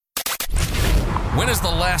When is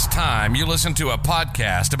the last time you listened to a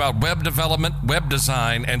podcast about web development, web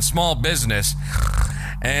design, and small business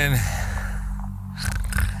and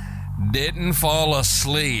didn't fall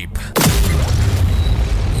asleep?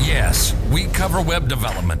 Yes, we cover web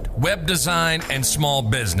development, web design, and small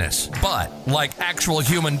business, but like actual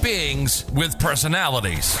human beings with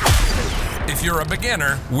personalities. If you're a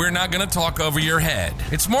beginner, we're not going to talk over your head.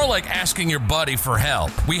 It's more like asking your buddy for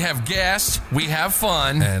help. We have guests, we have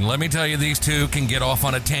fun, and let me tell you, these two can get off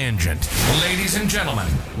on a tangent. Ladies and gentlemen,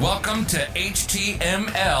 welcome to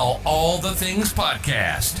HTML All the Things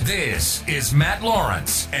Podcast. This is Matt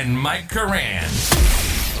Lawrence and Mike Curran.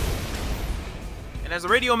 And as the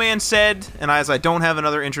radio man said, and as I don't have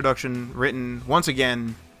another introduction written once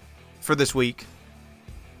again for this week,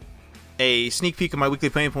 a sneak peek of my weekly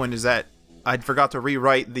pain point is that I forgot to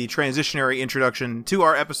rewrite the transitionary introduction to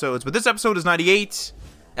our episodes, but this episode is 98,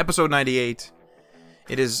 episode 98.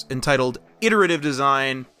 It is entitled Iterative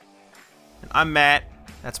Design. And I'm Matt,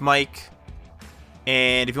 that's Mike,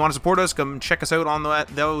 and if you want to support us, come check us out on that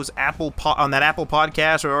Apple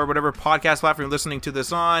podcast or whatever podcast platform you're listening to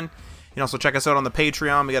this on. You can also check us out on the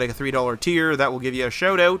Patreon. We got like a $3 tier that will give you a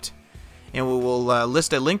shout out, and we will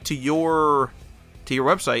list a link to your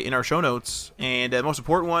website in our show notes. And the most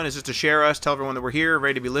important one is just to share us, tell everyone that we're here,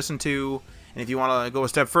 ready to be listened to. And if you want to go a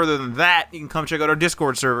step further than that, you can come check out our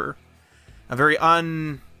Discord server. A very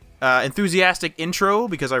enthusiastic intro,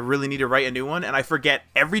 because I really need to write a new one, and I forget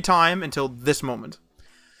every time until this moment.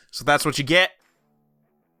 So that's what you get.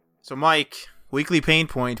 So Mike, weekly pain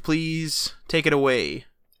point, please take it away.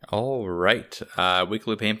 All right.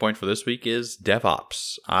 Weekly pain point for this week is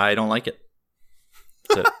DevOps. I don't like it.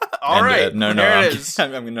 That's it. All right. No.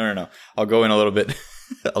 I'll go in a little bit,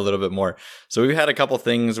 a little bit more. So we've had a couple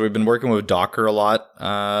things. We've been working with Docker a lot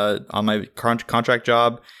on my contract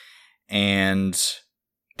job, and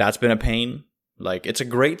that's been a pain. Like it's a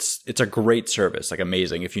great service, like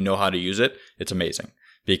amazing. If you know how to use it, it's amazing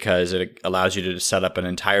because it allows you to set up an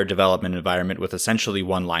entire development environment with essentially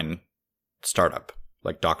one line startup.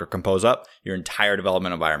 Like Docker Compose up your entire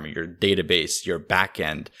development environment, your database, your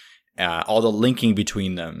backend, all the linking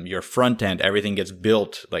between them, your front end, everything gets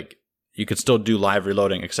built. Like you could still do live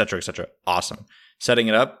reloading, etc., etc. Awesome. Setting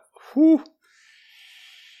it up. Whew.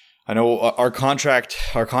 I know our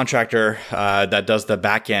contractor that does the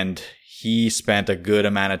backend, he spent a good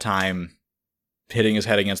amount of time hitting his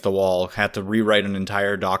head against the wall. Had to rewrite an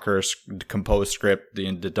entire Docker Compose script,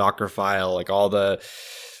 the Docker file, like all the.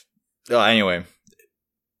 Anyway.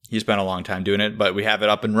 He spent a long time doing it, but we have it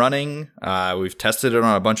up and running. We've tested it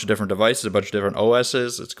on a bunch of different devices, a bunch of different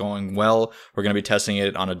OSs. It's going well. We're going to be testing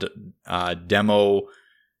it on a demo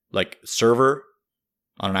like server,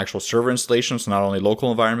 on an actual server installation. So not only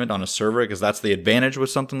local environment, on a server, because that's the advantage with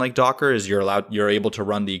something like Docker is you're able to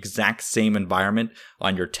run the exact same environment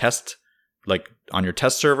on your test, like on your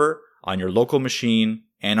test server, on your local machine,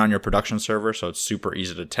 and on your production server. So it's super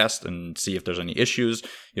easy to test and see if there's any issues.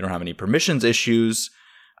 You don't have any permissions issues.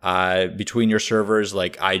 Between your servers,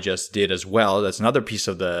 like I just did as well. That's another piece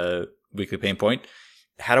of the weekly pain point.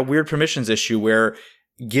 Had a weird permissions issue where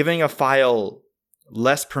giving a file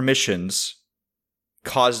less permissions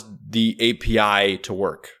caused the API to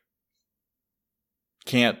work.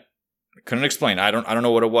 Couldn't explain. I don't know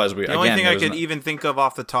what it was. The only thing I could even think of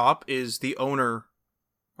off the top is the owner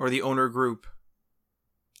or the owner group.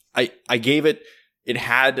 I gave it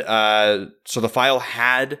had so the file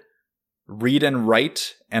had read and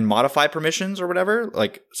write and modify permissions or whatever,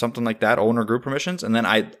 like something like that, owner group permissions. And then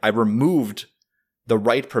I removed the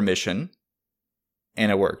write permission and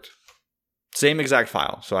it worked. Same exact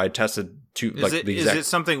file. So I tested Is it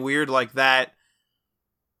something weird like that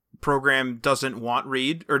program doesn't want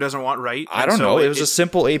read or doesn't want write? I don't know. It was a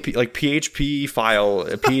simple AP, like PHP file,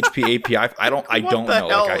 a PHP API. I don't know.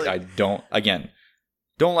 Like I don't, again,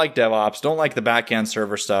 don't like DevOps, don't like the backend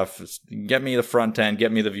server stuff. Get me the front end,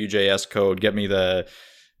 get me the Vue.js code, get me the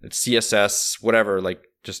CSS, whatever, like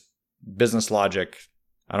just business logic.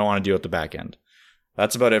 I don't want to deal with the backend.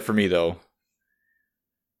 That's about it for me, though.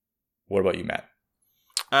 What about you, Matt?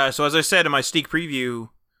 So as I said in my sneak preview,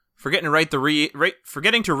 forgetting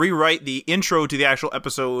to rewrite the intro to the actual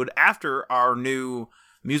episode after our new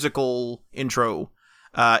musical intro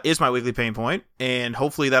is my weekly pain point, and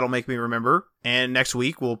hopefully that'll make me remember. And next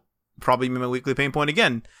week will probably be my weekly pain point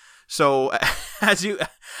again. So as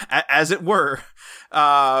it were,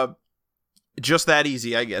 just that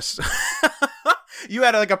easy, I guess. You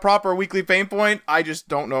had like a proper weekly pain point. I just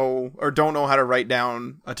don't know how to write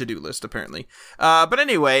down a to-do list, apparently. But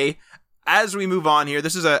anyway, as we move on here,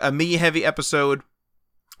 this is a me-heavy episode.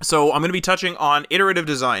 So I'm going to be touching on iterative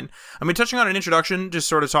design. I'm going to be touching on an introduction, just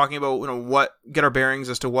sort of talking about, get our bearings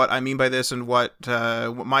as to what I mean by this and what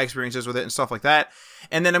my experience is with it and stuff like that.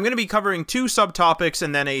 And then I'm going to be covering 2 subtopics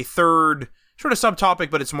and then a third sort of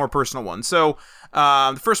subtopic, but it's a more personal one. So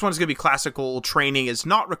the first one is going to be classical training is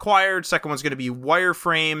not required. Second one's going to be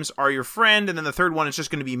wireframes are your friend. And then the third one is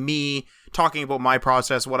just going to be me talking about my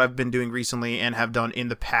process, what I've been doing recently and have done in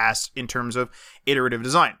the past in terms of iterative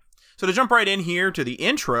design. So to jump right in here to the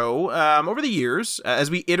intro, over the years, as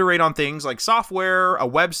we iterate on things like software, a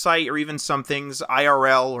website, or even some things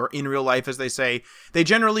IRL or in real life, as they say, they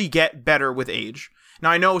generally get better with age. Now,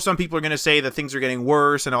 I know some people are going to say that things are getting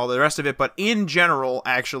worse and all the rest of it, but in general,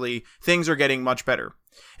 actually, things are getting much better.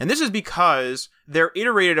 And this is because they're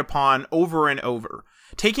iterated upon over and over,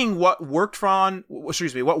 taking what worked from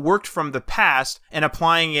the past and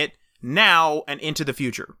applying it now and into the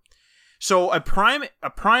future. So a prime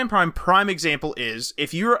example is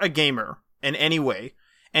if you're a gamer in any way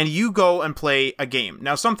and you go and play a game.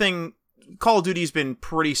 Now, Call of Duty's been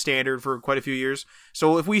pretty standard for quite a few years.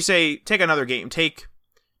 So if we say, take another game, take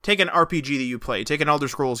an RPG that you play, take an Elder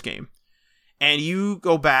Scrolls game, and you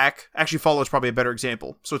go back, actually Fallout's probably a better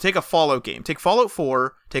example. So take a Fallout game, take Fallout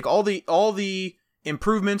 4, take all the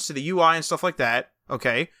improvements to the UI and stuff like that,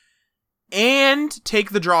 okay? And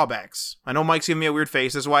take the drawbacks. I know Mike's giving me a weird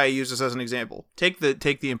face. That's why I use this as an example. Take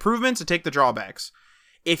the improvements and take the drawbacks.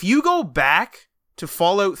 If you go back to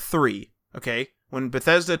Fallout 3, okay, when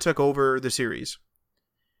Bethesda took over the series,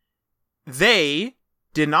 they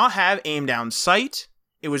did not have aim down sight.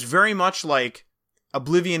 It was very much like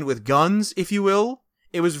Oblivion with guns, if you will.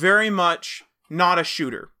 It was very much not a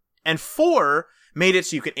shooter. And 4 made it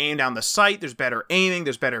so you could aim down the sight. There's better aiming.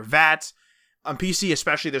 There's better VATs. On PC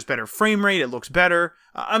especially, there's better frame rate. It looks better.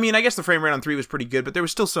 I guess the frame rate on 3 was pretty good, but there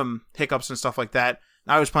was still some hiccups and stuff like that.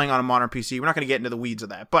 I was playing on a modern PC. We're not going to get into the weeds of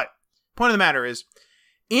that. But point of the matter is,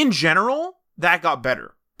 in general, that got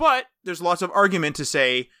better. But there's lots of argument to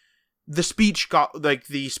say the speech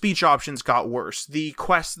options got worse. The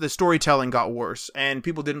storytelling got worse. And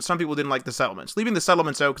some people didn't like the settlements. Leaving the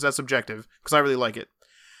settlements out because that's subjective, because I really like it.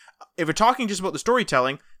 If we're talking just about the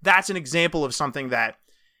storytelling, that's an example of something that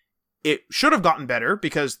it should have gotten better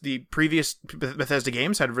because the previous Bethesda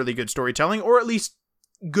games had really good storytelling, or at least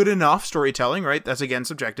good enough storytelling, right? That's again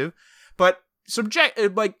subjective. But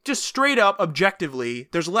just straight up objectively,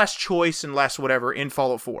 there's less choice and less whatever in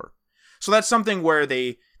Fallout 4. So that's something where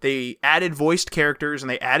they added voiced characters and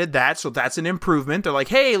they added that, so that's an improvement. They're like,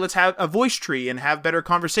 hey, let's have a voice tree and have better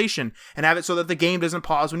conversation and have it so that the game doesn't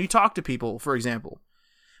pause when you talk to people, for example.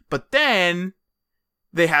 But then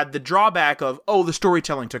they had the drawback of, the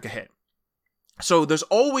storytelling took a hit. So there's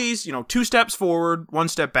always, 2 steps forward, 1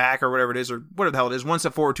 step back, or whatever it is, or whatever the hell it is, 1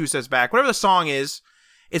 step forward, 2 steps back, whatever the song is,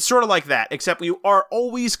 it's sort of like that, except you are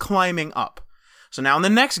always climbing up. So now in the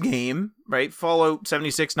next game, right, Fallout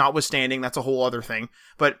 76 notwithstanding, that's a whole other thing,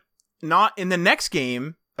 but not in the next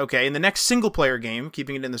game, okay, in the next single player game,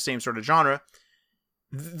 keeping it in the same sort of genre,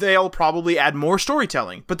 they'll probably add more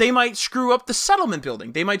storytelling, but they might screw up the settlement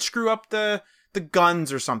building. They might screw up the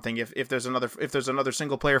guns or something. If there's another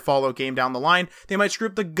single player Fallout game down the line, they might screw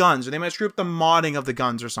up the guns, or they might screw up the modding of the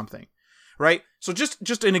guns or something, right? So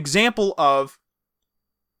just an example of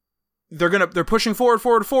they're pushing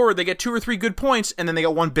forward. They get 2 or 3 good points, and then they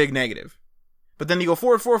get 1 big negative. But then you go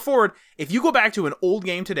forward. If you go back to an old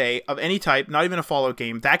game today of any type, not even a Fallout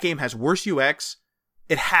game, that game has worse UX.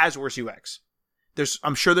 It has worse UX.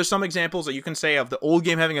 I'm sure there's some examples that you can say of the old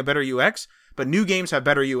game having a better UX, but new games have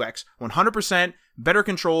better UX. 100%, better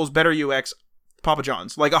controls, better UX, Papa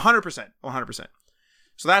John's. Like 100%.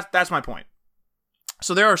 So that's my point.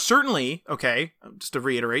 So there are certainly, okay, just to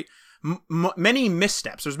reiterate, many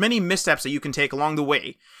missteps. There's many missteps that you can take along the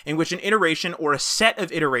way in which an iteration or a set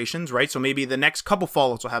of iterations, right? So maybe the next couple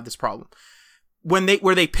Fallouts will have this problem.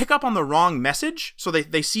 Where they pick up on the wrong message, so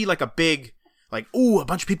they see like a big, like, ooh, a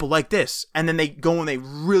bunch of people like this, and then they go and they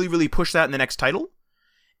really, really push that in the next title.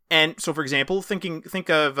 And so, for example, think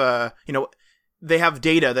of, they have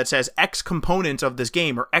data that says X component of this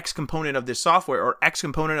game, or X component of this software, or X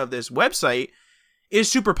component of this website is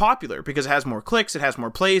super popular because it has more clicks, it has more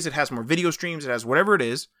plays, it has more video streams, it has whatever it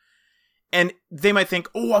is. And they might think,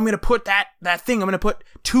 oh, I'm going to put that thing, I'm going to put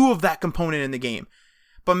 2 of that component in the game.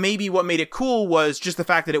 But maybe what made it cool was just the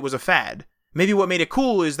fact that it was a fad. Maybe what made it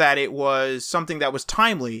cool is that it was something that was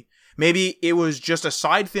timely. Maybe it was just a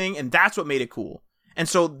side thing, and that's what made it cool. And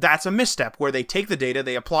so that's a misstep where they take the data,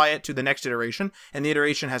 they apply it to the next iteration, and the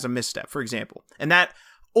iteration has a misstep, for example. And that,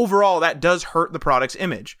 overall, that does hurt the product's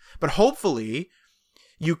image. But hopefully,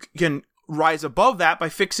 you can rise above that by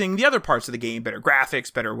fixing the other parts of the game, better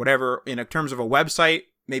graphics, better whatever, in terms of a website,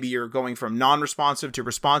 maybe you're going from non-responsive to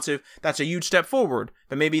responsive. That's a huge step forward.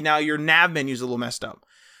 But maybe now your nav menu is a little messed up.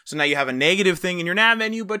 So now you have a negative thing in your nav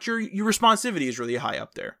menu, but your responsivity is really high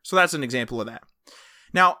up there. So that's an example of that.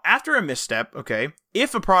 Now, after a misstep, okay,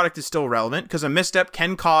 if a product is still relevant, because a misstep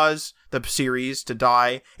can cause the series to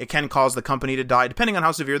die, it can cause the company to die, depending on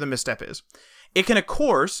how severe the misstep is. It can, of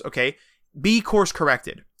course, okay, be course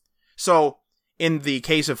corrected. So in the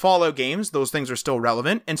case of Fallout games, those things are still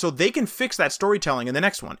relevant, and so they can fix that storytelling in the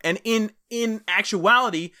next one. And in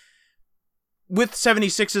actuality, with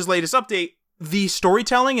 76's latest update, the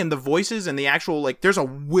storytelling and the voices and the actual, like, there's a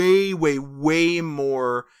way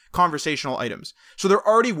more conversational items. So they're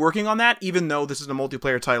already working on that, even though this is a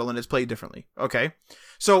multiplayer title and it's played differently. Okay?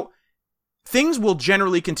 So things will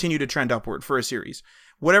generally continue to trend upward for a series,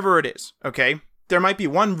 whatever it is. Okay? There might be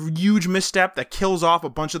one huge misstep that kills off a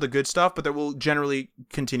bunch of the good stuff, but that will generally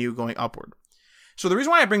continue going upward. So the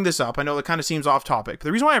reason why I bring this up, I know it kind of seems off topic, but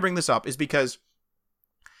the reason why I bring this up is because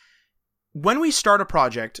when we start a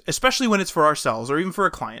project, especially when it's for ourselves or even for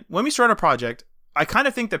a client, when we start a project, I kind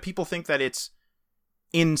of think that people think that it's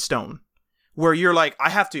in stone, where you're like, I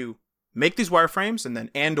have to make these wireframes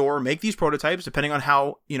and or make these prototypes, depending on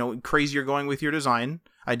how, crazy you're going with your design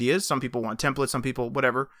ideas. Some people want templates, some people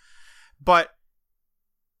whatever. But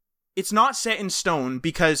it's not set in stone,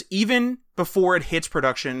 because even before it hits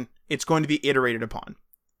production, it's going to be iterated upon.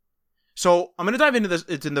 So I'm going to dive into this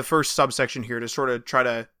in the first subsection here to sort of try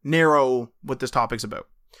to narrow what this topic's about.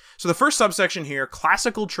 So the first subsection here,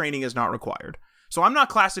 classical training is not required. So I'm not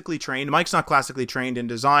classically trained. Mike's not classically trained in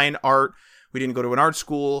design, art. We didn't go to an art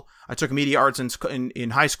school. I took media arts in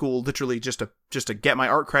high school, literally just to get my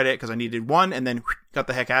art credit because I needed one, and then got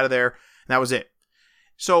the heck out of there. And that was it.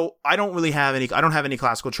 So I don't have any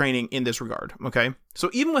classical training in this regard, okay?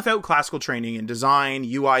 So even without classical training in design,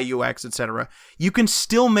 UI, UX, etc., you can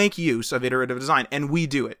still make use of iterative design, and we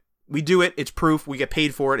do it. We do it, it's proof, we get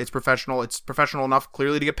paid for it, it's professional enough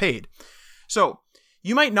clearly to get paid. So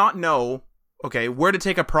you might not know, okay, where to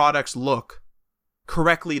take a product's look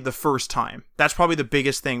correctly the first time. That's probably the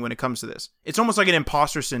biggest thing when it comes to this. It's almost like an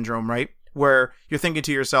imposter syndrome, right? Where you're thinking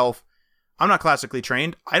to yourself, I'm not classically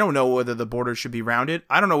trained. I don't know whether the borders should be rounded.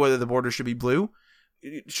 I don't know whether the borders should be blue.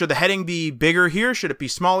 Should the heading be bigger here? Should it be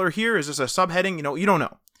smaller here? Is this a subheading? You don't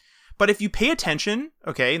know. But if you pay attention,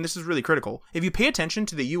 okay, and this is really critical, if you pay attention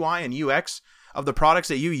to the UI and UX of the products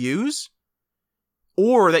that you use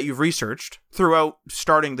or that you've researched throughout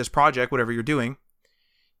starting this project, whatever you're doing,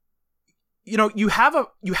 you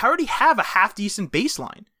already have a half decent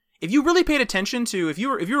baseline. If you really paid attention to, if you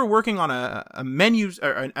were working on a menu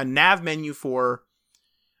or a nav menu for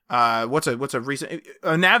a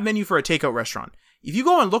nav menu for a takeout restaurant, if you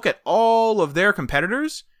go and look at all of their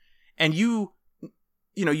competitors and you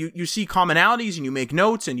see commonalities and you make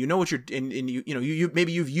notes and you know what you're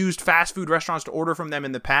maybe you've used fast food restaurants to order from them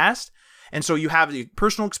in the past, and so you have the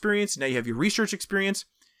personal experience, now you have your research experience,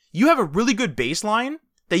 you have a really good baseline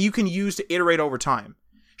that you can use to iterate over time.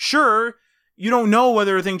 Sure, you don't know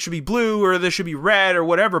whether a thing should be blue or this should be red or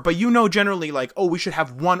whatever, but generally like, oh, we should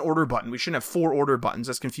have one order button. We shouldn't have 4 order buttons.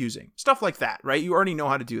 That's confusing. Stuff like that, right? You already know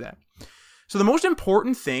how to do that. So the most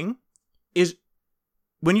important thing is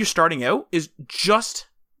when you're starting out is just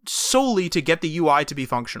solely to get the UI to be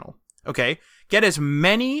functional. Okay? Get as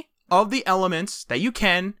many of the elements that you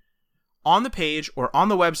can on the page or on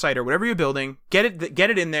the website or whatever you're building. Get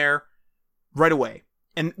it in there right away.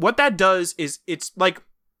 And what that does is it's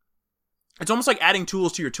almost like adding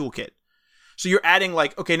tools to your toolkit. So you're adding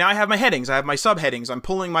like, okay, now I have my headings, I have my subheadings, I'm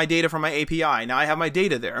pulling my data from my API, now I have my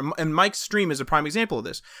data there. And Mike's stream is a prime example of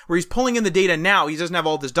this, where he's pulling in the data now, he doesn't have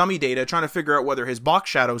all this dummy data, trying to figure out whether his box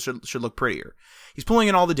shadows should look prettier. He's pulling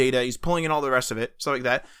in all the data, he's pulling in all the rest of it, stuff like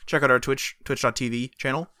that. Check out our twitch.tv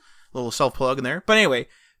channel, a little self-plug in there. But anyway,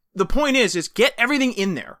 the point is get everything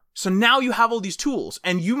in there. So now you have all these tools,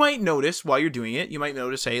 and you might notice while you're doing it,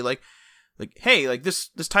 hey, this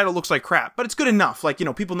title looks like crap, but it's good enough.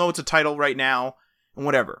 People know it's a title right now and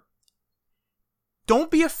whatever.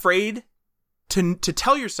 Don't be afraid to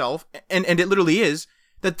tell yourself, and it literally is,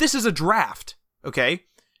 that this is a draft, okay?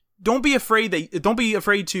 Don't be afraid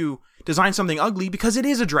to design something ugly, because it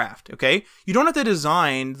is a draft, okay? You don't have to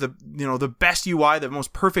design the best UI, the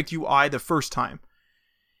most perfect UI the first time.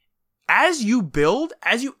 As you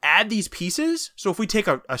add these pieces, so if we take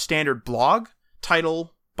a standard blog,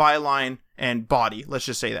 title, byline, and body, let's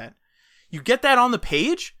just say that. You get that on the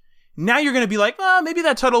page, now you're going to be like, maybe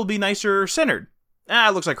that title will be nicer centered.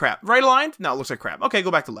 It looks like crap. Right aligned? No, it looks like crap. Okay,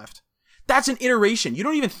 go back to left. That's an iteration. You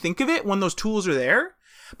don't even think of it when those tools are there,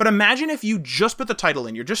 but imagine if you just put the title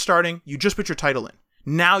in. You're just starting, you just put your title in.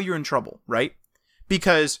 Now you're in trouble, right?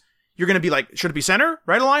 Because you're going to be like, should it be center,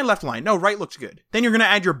 right align, left align? No, right looks good. Then you're going to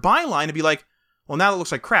add your byline and be like, well, now it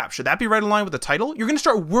looks like crap. Should that be right align with the title? You're going to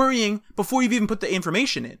start worrying before you've even put the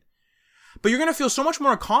information in. But you're going to feel so much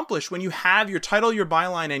more accomplished when you have your title, your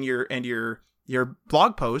byline, and your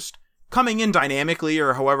blog post coming in dynamically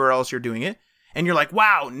or however else you're doing it. And you're like,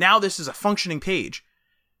 wow, now this is a functioning page.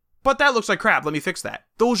 But that looks like crap. Let me fix that.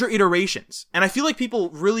 Those are iterations. And I feel like people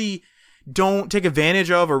really don't take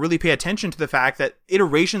advantage of or really pay attention to the fact that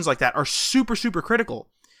iterations like that are super, super critical.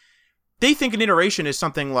 They think an iteration is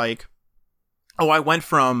something like, oh, I went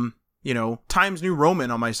from, Times New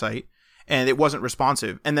Roman on my site and it wasn't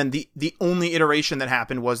responsive. And then the only iteration that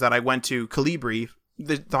happened was that I went to Calibri,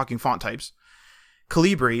 talking font types,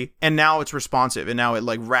 Calibri, and now it's responsive, and now it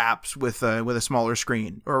like wraps with a smaller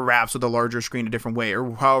screen or wraps with a larger screen a different way,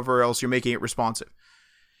 or however else you're making it responsive.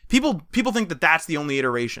 People think that that's the only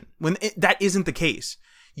iteration when that isn't the case.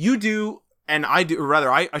 You do, and I do, or rather,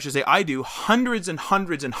 I should say, I do hundreds and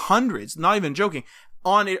hundreds and hundreds, not even joking,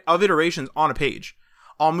 of iterations on a page.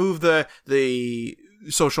 I'll move the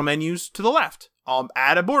social menus to the left. I'll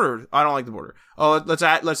add a border. I don't like the border. Oh, let's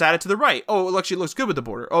add it to the right. Oh, it actually looks good with the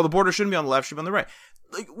border. Oh, the border shouldn't be on the left, should be on the right.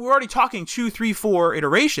 Like, we're already talking 2, 3, 4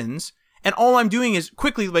 iterations, and all I'm doing is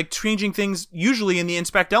quickly like changing things, usually in the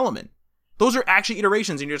inspect element. Those are actually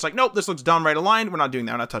iterations, and you're just like, nope, this looks done right aligned. We're not doing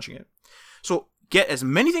that. We're not touching it. So get as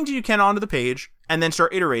many things as you can onto the page, and then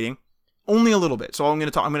start iterating only a little bit. So I'm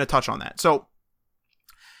going to touch on that. So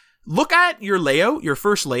look at your layout, your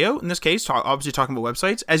first layout, in this case, obviously talking about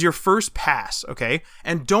websites, as your first pass, okay?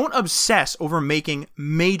 And don't obsess over making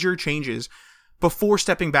major changes before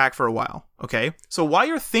stepping back for a while, okay? So while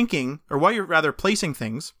you're thinking, or while you're rather placing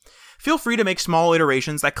things, feel free to make small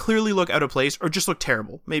iterations that clearly look out of place or just look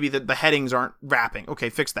terrible. Maybe the headings aren't wrapping.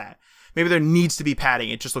 Okay, fix that. Maybe there needs to be padding.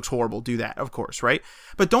 It just looks horrible. Do that, of course, right?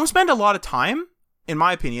 But don't spend a lot of time, in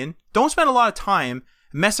my opinion,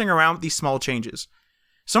 messing around with these small changes.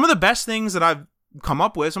 Some of the best things that I've come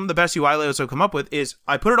up with, some of the best UI layouts I've come up with is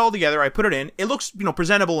I put it all together, I put it in, it looks,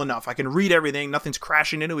 presentable enough. I can read everything, nothing's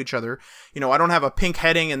crashing into each other. I don't have a pink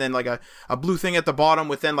heading and then like a blue thing at the bottom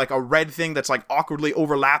with then like a red thing that's like awkwardly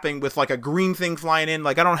overlapping with like a green thing flying in.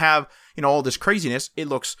 Like I don't have, all this craziness. It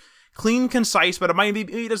looks clean, concise, but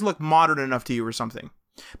it doesn't look modern enough to you or something.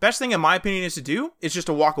 Best thing in my opinion is to do is just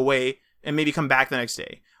to walk away and maybe come back the next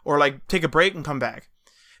day, or like take a break and come back.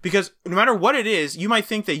 Because no matter what it is, you might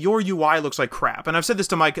think that your UI looks like crap. And I've said this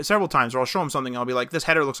to Mike several times, where I'll show him something and I'll be like, this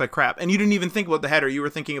header looks like crap. And you didn't even think about the header. You were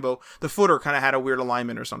thinking about the footer kind of had a weird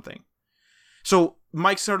alignment or something. So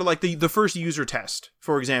Mike's sort of like the first user test,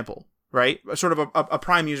 for example, right? Sort of a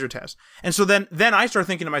prime user test. And so then I start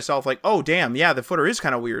thinking to myself like, oh, damn, yeah, the footer is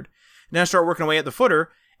kind of weird. And then I start working away at the footer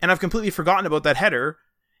and I've completely forgotten about that header.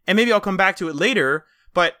 And maybe I'll come back to it later,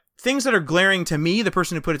 but things that are glaring to me, the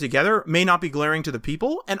person who put it together, may not be glaring to the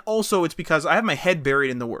people. And also it's because I have my head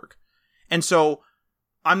buried in the work. And so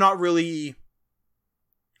I'm not really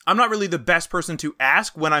the best person to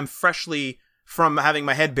ask when I'm freshly from having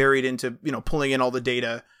my head buried into, pulling in all the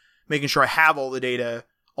data, making sure I have all the data,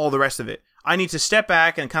 all the rest of it. I need to step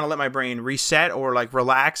back and kind of let my brain reset or like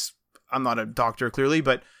relax. I'm not a doctor clearly,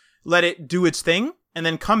 but let it do its thing and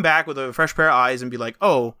then come back with a fresh pair of eyes and be like,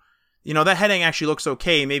 oh, that heading actually looks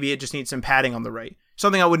okay. Maybe it just needs some padding on the right.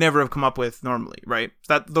 Something I would never have come up with normally, right?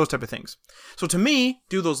 Those type of things. So to me,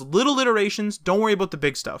 do those little iterations. Don't worry about the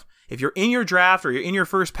big stuff. If you're in your draft or you're in your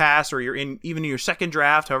first pass or you're even in your second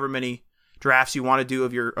draft, however many drafts you want to do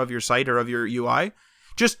of your site or of your UI,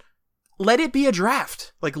 just let it be a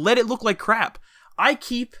draft. Like let it look like crap. I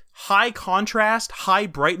keep high contrast, high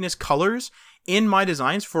brightness colors in my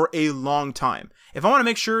designs for a long time. If I want to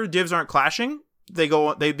make sure divs aren't clashing,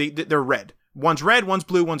 they're red. One's red, one's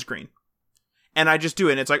blue, one's green. And I just do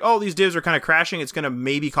it. And it's like, oh, these divs are kind of crashing. It's going to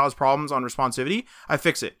maybe cause problems on responsivity. I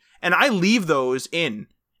fix it. And I leave those in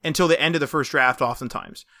until the end of the first draft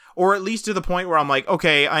oftentimes. Or at least to the point where I'm like,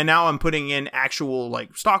 okay, I'm putting in actual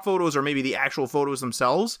like stock photos or maybe the actual photos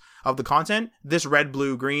themselves of the content. This red,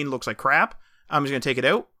 blue, green looks like crap. I'm just going to take it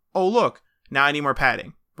out. Oh, look, now I need more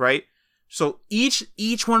padding, right? So each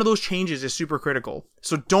one of those changes is super critical.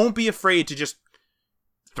 So don't be afraid to just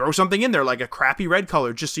throw something in there like a crappy red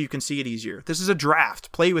color just so you can see it easier. This is a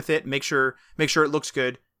draft. Play with it. Make sure it looks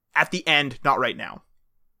good at the end, not right now.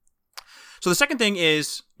 So the second thing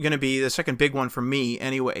is going to be the second big one for me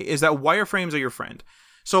anyway, is that wireframes are your friend.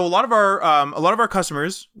 So a lot of our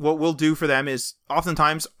customers, what we'll do for them is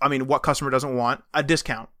oftentimes, what customer doesn't want? A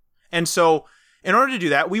discount. And so in order to do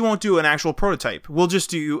that, we won't do an actual prototype. We'll just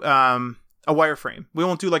do a wireframe. We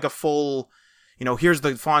won't do like a full, here's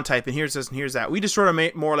the font type and here's this and here's that. We just sort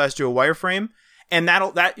of more or less do a wireframe, and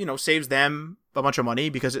that saves them a bunch of money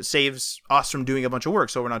because it saves us from doing a bunch of work.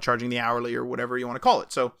 So we're not charging the hourly or whatever you want to call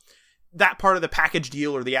it. So that part of the package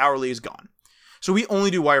deal or the hourly is gone. So we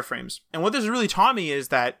only do wireframes. And what this really taught me is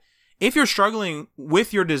that if you're struggling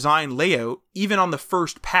with your design layout, even on the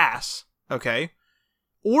first pass, okay,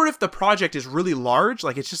 or if the project is really large,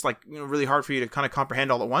 like it's just like, you know, really hard for you to kind of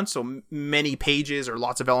comprehend all at once, so many pages or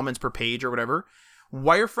lots of elements per page or whatever,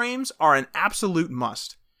 wireframes are an absolute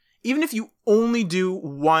must. Even if you only do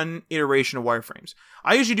one iteration of wireframes.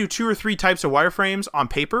 I usually do 2 or 3 types of wireframes on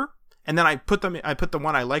paper, and then I put the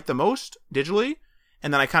one I like the most digitally,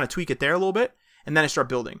 and then I kind of tweak it there a little bit, and then I start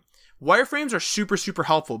building. Wireframes are super, super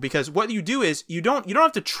helpful because what you do is you don't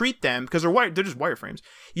have to treat them, because they're just wireframes.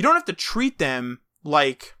 You don't have to treat them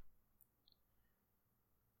like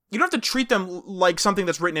something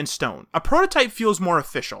that's written in stone. A prototype feels more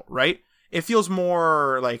official, right? It feels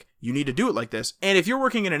more like you need to do it like this. And if you're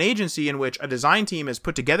working in an agency in which a design team has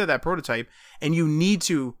put together that prototype and you need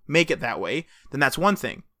to make it that way, then that's one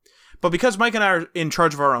thing. But because Mike and I are in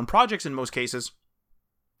charge of our own projects in most cases,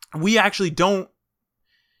 we actually don't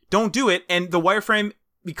do it. And the wireframe,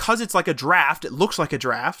 because it's like a draft, it looks like a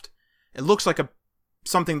draft. It looks like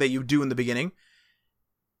something that you do in the beginning.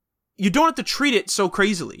 You don't have to treat it so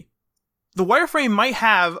crazily. The wireframe might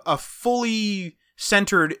have a fully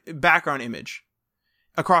centered background image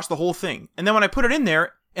across the whole thing. And then when I put it in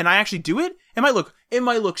there and I actually do it, it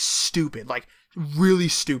might look stupid, like really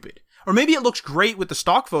stupid. Or maybe it looks great with the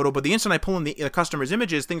stock photo, but the instant I pull in the customer's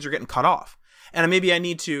images, things are getting cut off. And maybe I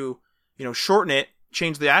need to, you know, shorten it,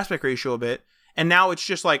 change the aspect ratio a bit. And now it's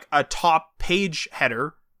just like a top page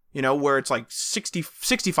header, you know, where it's like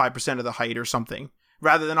 65% of the height or something,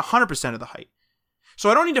 rather than 100% of the height.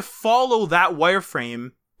 So I don't need to follow that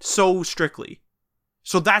wireframe so strictly.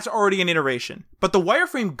 So that's already an iteration. But the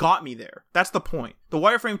wireframe got me there. That's the point. The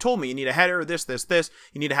wireframe told me you need a header, this.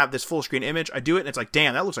 You need to have this full screen image. I do it and it's like,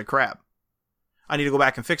 damn, that looks like crap. I need to go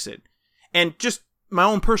back and fix it. And just my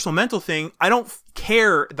own personal mental thing, I don't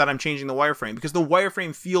care that I'm changing the wireframe because the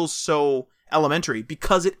wireframe feels so elementary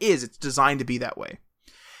because it is. It's designed to be that way.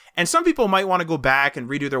 And some people might want to go back and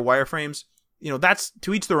redo their wireframes. You know, that's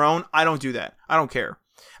to each their own. I don't do that. I don't care.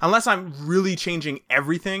 Unless I'm really changing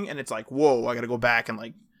everything and it's like, whoa, I got to go back and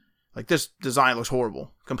like this design looks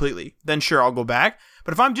horrible completely. Then sure, I'll go back.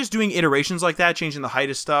 But if I'm just doing iterations like that, changing the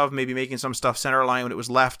height of stuff, maybe making some stuff center align when it was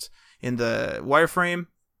left in the wireframe,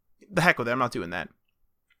 the heck with it. I'm not doing that.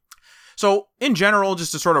 So in general,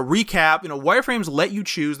 just to sort of recap, you know, wireframes let you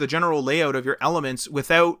choose the general layout of your elements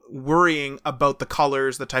without worrying about the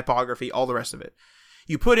colors, the typography, all the rest of it.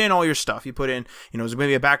 You put in all your stuff. You put in, you know, there's going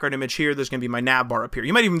to be a background image here. There's going to be my nav bar up here.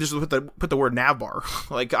 You might even just put the word nav bar.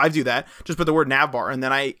 Like I do that. Just put the word nav bar. And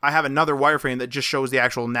then I have another wireframe that just shows the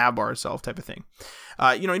actual nav bar itself type of thing.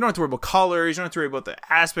 You know, you don't have to worry about colors. You don't have to worry about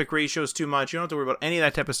the aspect ratios too much. You don't have to worry about any of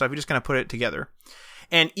that type of stuff. You just kind of put it together.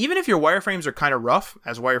 And even if your wireframes are kind of rough,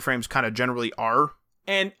 as wireframes kind of generally are,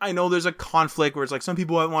 and I know there's a conflict where it's like some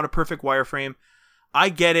people want a perfect wireframe. I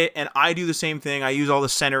get it, and I do the same thing. I use all the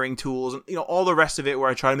centering tools and, you know, all the rest of it where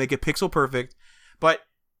I try to make it pixel perfect. But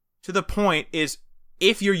to the point is,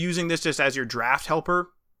 if you're using this just as your draft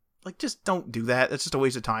helper, like, just don't do that. That's just a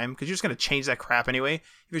waste of time because you're just going to change that crap anyway.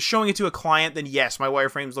 If you're showing it to a client, then yes, my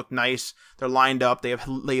wireframes look nice. They're lined up. They have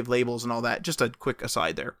labels and all that. Just a quick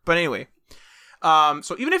aside there. But anyway,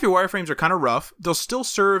 so even if your wireframes are kind of rough, they'll still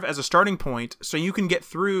serve as a starting point so you can get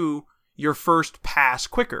through your first pass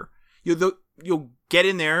quicker. You'll get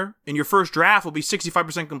in there and your first draft will be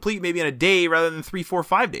 65% complete maybe in a day rather than 3, 4,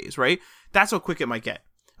 5 days, right? That's how quick it might get.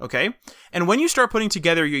 Okay. And when you start putting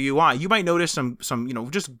together your UI, you might notice some, you know,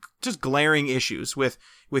 just glaring issues with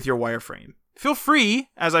your wireframe. Feel free,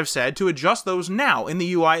 as I've said, to adjust those now in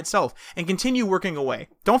the UI itself and continue working away.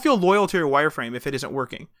 Don't feel loyal to your wireframe if it isn't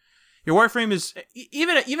working. Your wireframe is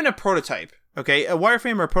even a prototype. Okay. A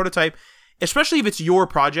wireframe or a prototype, especially if it's your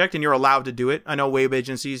project and you're allowed to do it. I know web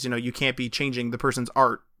agencies, you know, you can't be changing the person's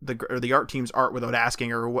art, or the art team's art without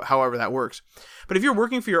asking, or however that works. But if you're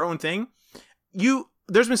working for your own thing,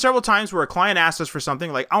 there's been several times where a client asks us for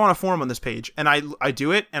something like, I want a form on this page. And I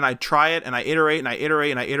do it and I try it and I iterate and I iterate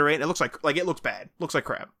and I iterate. And it looks like it looks bad. Looks like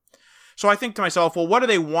crap. So I think to myself, well, what do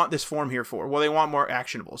they want this form here for? Well, they want more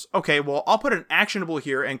actionables. Okay, well, I'll put an actionable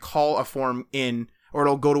here and call a form in, or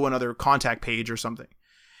it'll go to another contact page or something.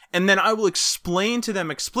 And then I will explain to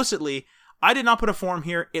them explicitly, I did not put a form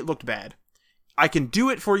here. It looked bad. I can do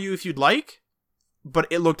it for you if you'd like, but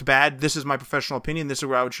it looked bad. This is my professional opinion. This is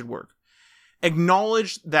how it should work.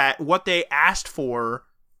 Acknowledge that what they asked for,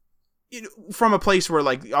 you know, from a place where,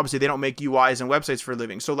 like, obviously they don't make UIs and websites for a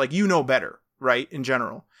living. So, like, you know better, right? In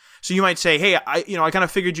general. So you might say, hey, I kind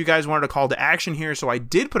of figured you guys wanted a call to action here, so I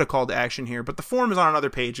did put a call to action here, but the form is on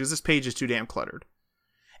another page because this page is too damn cluttered.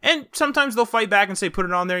 And sometimes they'll fight back and say, put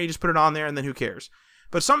it on there, you just put it on there, and then who cares?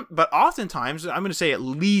 But oftentimes, I'm going to say at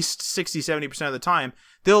least 60, 70% of the time,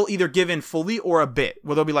 they'll either give in fully or a bit,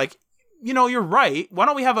 where they'll be like, you're right. Why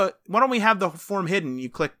don't we have the form hidden? You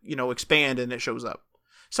click, expand and it shows up.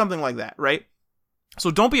 Something like that, right?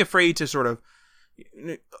 So don't be afraid to sort of,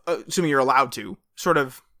 assuming you're allowed to, sort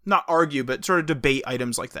of not argue, but sort of debate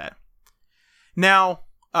items like that. Now,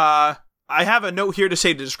 I have a note here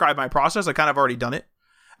to describe my process. I kind of already done it,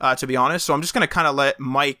 to be honest. So I'm just going to kind of let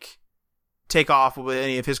Mike take off with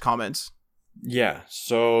any of his comments. Yeah.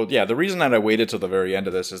 So, the reason that I waited till the very end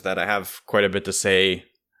of this is that I have quite a bit to say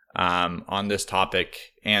on this topic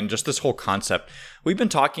and just this whole concept. We've been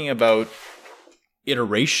talking about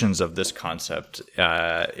iterations of this concept,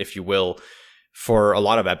 if you will, for a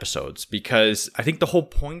lot of episodes, because I think the whole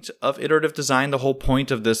point of iterative design, the whole point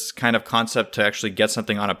of this kind of concept to actually get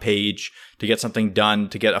something on a page, to get something done,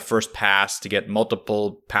 to get a first pass, to get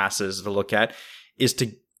multiple passes to look at, is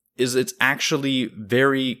it's actually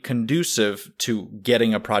very conducive to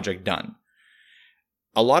getting a project done.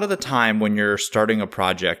 A lot of the time when you're starting a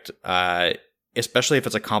project, especially if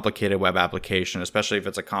it's a complicated web application, especially if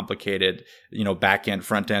it's a complicated, back-end,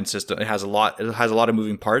 front-end system, it has a lot of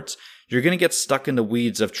moving parts. You're going to get stuck in the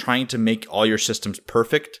weeds of trying to make all your systems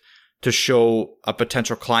perfect to show a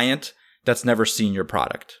potential client that's never seen your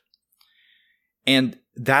product. And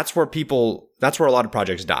that's where a lot of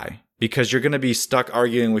projects die, because you're going to be stuck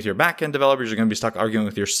arguing with your back-end developers. You're going to be stuck arguing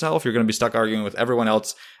with yourself. You're going to be stuck arguing with everyone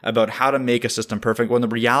else about how to make a system perfect, when the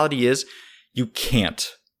reality is you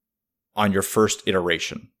can't on your first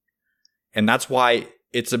iteration. And that's why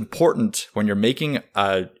it's important when you're making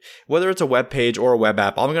whether it's a web page or a web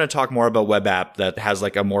app. I'm going to talk more about web app that has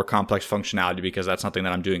like a more complex functionality, because that's something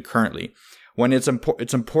that I'm doing currently. When it's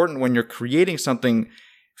important when you're creating something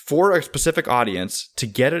for a specific audience to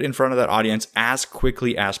get it in front of that audience as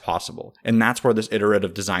quickly as possible. And that's where this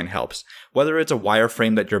iterative design helps. Whether it's a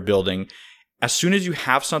wireframe that you're building, as soon as you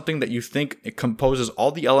have something that you think it composes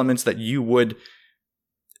all the elements that you would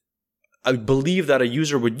believe that a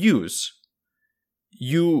user would use,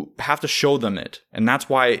 you have to show them it. And that's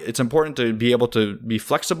why it's important to be able to be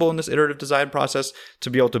flexible in this iterative design process, to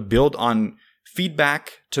be able to build on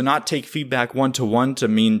feedback, to not take feedback one-to-one to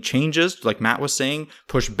mean changes, like Matt was saying,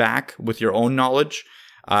 push back with your own knowledge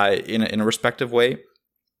in a respective way.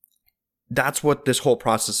 That's what this whole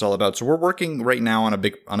process is all about. So we're working right now on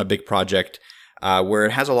a big project where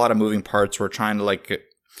it has a lot of moving parts. We're trying to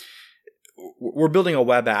we're building a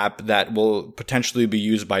web app that will potentially be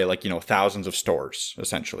used by thousands of stores,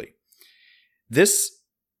 essentially. This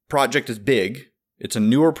project is big. It's a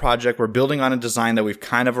newer project. We're building on a design that we've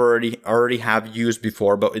kind of already have used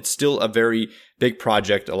before, but it's still a very big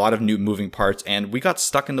project, a lot of new moving parts, and we got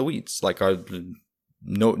stuck in the weeds,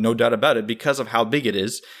 no doubt about it, because of how big it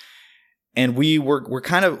is. And we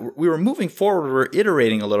were moving forward, we were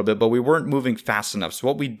iterating a little bit, but we weren't moving fast enough. So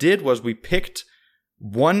what we did was we picked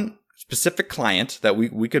one specific client that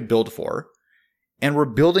we could build for, and we're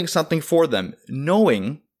building something for them,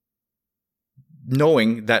 knowing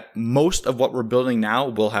that most of what we're building now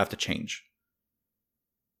will have to change.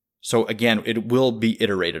 So again, it will be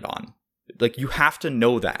iterated on. You have to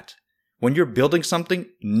know that. When you're building something,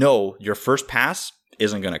 know your first pass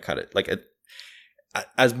isn't going to cut it.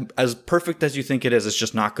 As perfect as you think it is, it's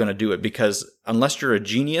just not going to do it, because unless you're a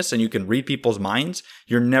genius and you can read people's minds,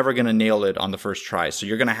 you're never going to nail it on the first try. So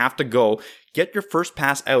you're going to have to go get your first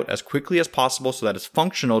pass out as quickly as possible so that it's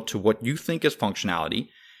functional to what you think is functionality,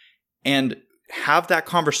 and have that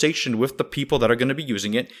conversation with the people that are going to be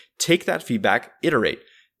using it. Take that feedback, iterate,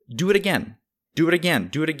 do it again,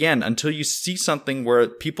 until you see something where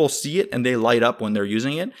people see it and they light up when they're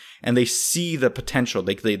using it, and they see the potential.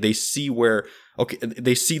 They see where, okay,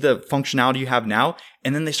 they see the functionality you have now,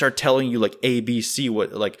 and then they start telling you A, B, C,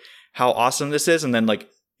 how awesome this is. And then what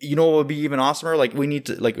would be even awesomer? We need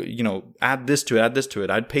to add this to it.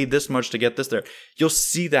 I'd pay this much to get this there. You'll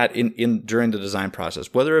see that in during the design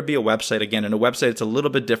process, whether it be a website. Again, in a website, it's a little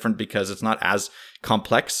bit different because it's not as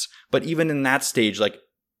complex, but even in that stage,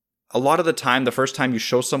 a lot of the time, the first time you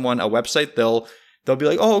show someone a website, they'll be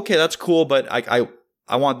like, oh, okay, that's cool, but I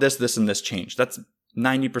want this, and this change. That's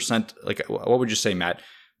 90%. What would you say, Matt?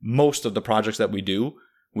 Most of the projects that we do,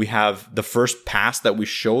 we have the first pass that we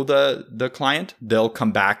show the client, they'll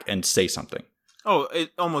come back and say something. Oh,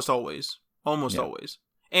 almost always. Always.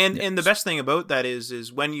 And the best thing about that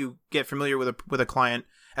is when you get familiar with a client,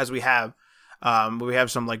 as we have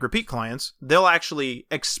some repeat clients, they'll actually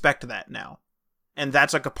expect that now. And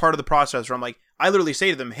that's like a part of the process where I'm like, I literally say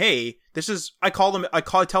to them, hey, I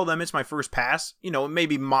tell them it's my first pass. You know,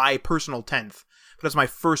 maybe my personal 10th, but it's my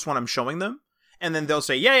first one I'm showing them. And then they'll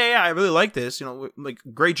say, yeah, I really like this. You know, like,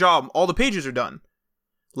 great job. All the pages are done.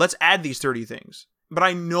 Let's add these 30 things. But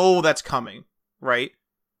I know that's coming, right?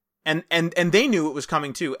 And they knew it was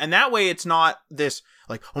coming too. And that way it's not this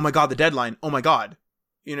like, oh my God, the deadline. Oh my God.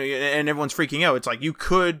 You know, and everyone's freaking out. It's like, you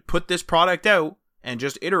could put this product out and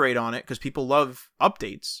just iterate on it because people love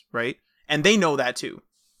updates, right? And they know that too.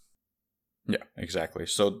 Yeah, exactly.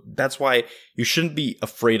 So that's why you shouldn't be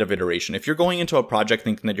afraid of iteration. If you're going into a project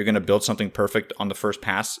thinking that you're going to build something perfect on the first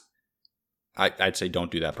pass, I'd say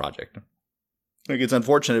don't do that project. Like, it's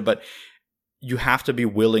unfortunate, but you have to be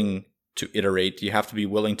willing to iterate. You have to be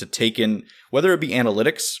willing to take in, whether it be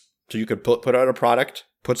analytics, so you could put out a product,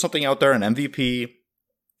 put something out there, an MVP,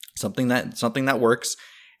 something that works,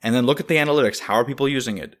 and then look at the analytics. How are people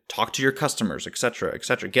using it? Talk to your customers, etc.,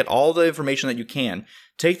 etc. Get all the information that you can.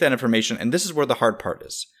 Take that information, and this is where the hard part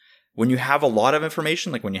is. When you have a lot of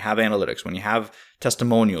information, like when you have analytics, when you have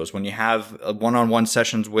testimonials, when you have one-on-one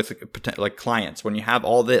sessions with like clients, when you have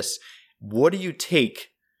all this, what do you take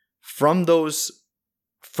from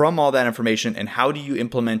all that information, and how do you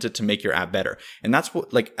implement it to make your app better? And that's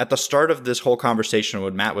what, like, at the start of this whole conversation,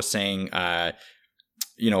 what Matt was saying,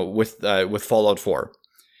 with Fallout 4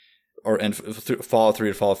 and Fallout 3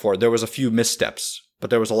 to Fallout 4, there was a few missteps, but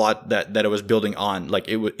there was a lot that it was building on. Like,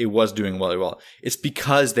 it was doing really well. It's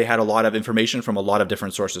because they had a lot of information from a lot of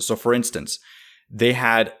different sources. So, for instance, they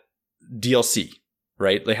had DLC,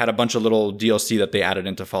 right? They had a bunch of little DLC that they added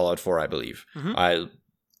into Fallout 4, I believe,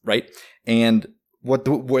 right? And what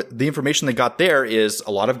the information they got there is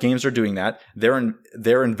a lot of games are doing that.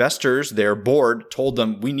 Their investors, their board told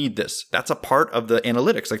them, we need this. That's a part of the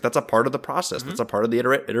analytics. Like, that's a part of the process. That's a part of the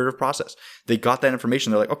iterative process. They got that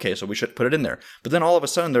information. They're like, okay, so we should put it in there. But then all of a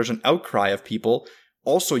sudden there's an outcry of people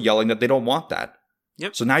also yelling that they don't want that.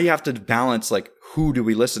 Yep. So now you have to balance, like, who do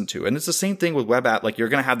we listen to? And it's the same thing with web app. Like, you're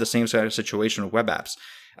going to have the same sort of situation with web apps.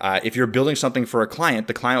 If you're building something for a client,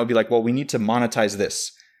 the client will be like, well, we need to monetize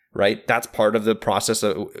this. Right? That's part of the process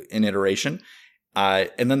in iteration.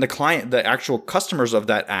 And then the actual customers of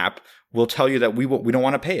that app will tell you that we don't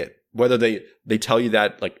want to pay it. Whether they tell you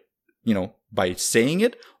that, like, you know, by saying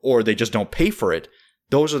it, or they just don't pay for it.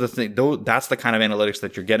 Those are the things. That's the kind of analytics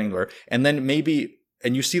that you're getting there. And then maybe,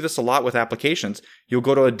 and you see this a lot with applications, you'll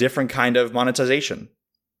go to a different kind of monetization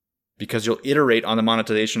because you'll iterate on the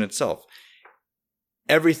monetization itself.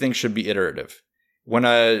 Everything should be iterative. When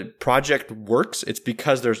a project works, it's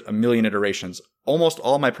because there's a million iterations. Almost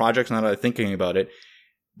all my projects, now that I'm thinking about it,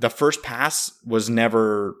 the first pass was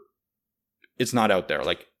never, it's not out there.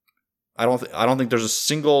 Like, I don't think there's a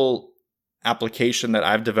single application that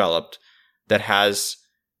I've developed that has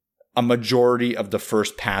a majority of the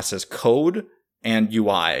first pass as code and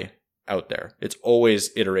UI out there. It's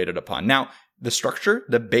always iterated upon. Now, the structure,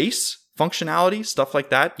 the base functionality, stuff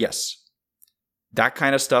like that, yes. That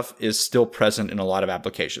kind of stuff is still present in a lot of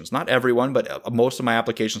applications. Not everyone, but most of my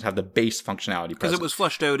applications have the base functionality present. Because it was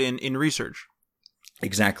fleshed out in research.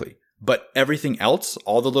 Exactly. But everything else,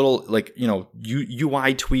 all the little, like, you know,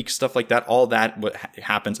 UI tweaks, stuff like that, all that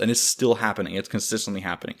happens, and it's still happening. It's consistently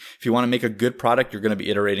happening. If you want to make a good product, you're going to be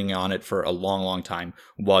iterating on it for a long, long time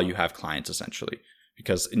while you have clients, essentially,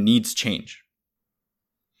 because it needs change.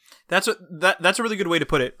 That's a really good way to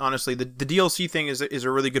put it. Honestly, the DLC thing is a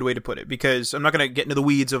really good way to put it, because I'm not going to get into the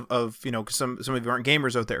weeds of you know, because some of you aren't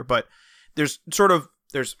gamers out there, but there's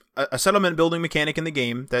a settlement building mechanic in the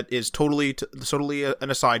game that is totally an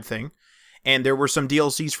aside thing, and there were some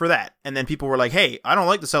DLCs for that, and then people were like, hey, I don't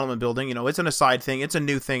like the settlement building. You know, it's an aside thing. It's a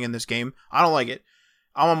new thing in this game. I don't like it.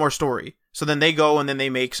 I want more story. So then they go and then they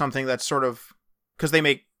make something that's sort of, because they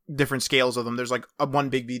make different scales of them. There's like a one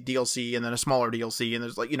big DLC and then a smaller DLC, and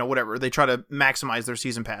there's, like, you know, whatever. They try to maximize their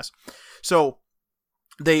season pass. So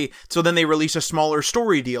then they release a smaller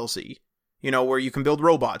story DLC, you know, where you can build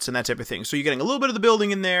robots and that type of thing. So you're getting a little bit of the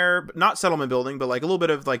building in there, but not settlement building, but like a little bit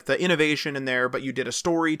of like the innovation in there, but you did a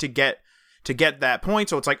story to get that point.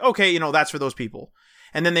 So it's like, okay, you know, that's for those people.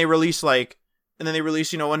 And then they release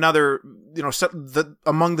you know, another, you know,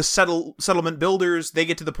 among the settlement builders, they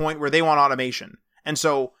get to the point where they want automation. And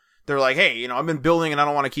so they're like, hey, you know, I've been building and I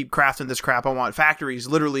don't want to keep crafting this crap. I want factories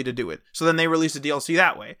literally to do it. So then they release a DLC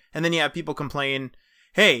that way. And then you have people complain,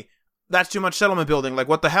 hey, that's too much settlement building. Like,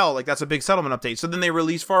 what the hell? Like, that's a big settlement update. So then they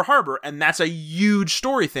release Far Harbor, and that's a huge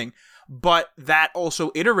story thing. But that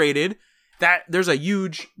also iterated that there's a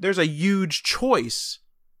huge choice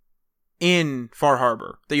in Far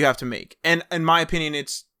Harbor that you have to make. And in my opinion,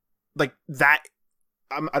 it's like that.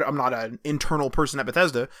 I'm not an internal person at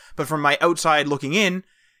Bethesda, but from my outside looking in,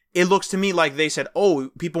 it looks to me like they said,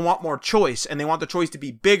 oh, people want more choice, and they want the choice to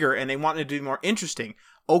be bigger, and they want it to be more interesting.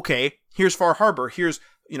 Okay, here's Far Harbor. Here's,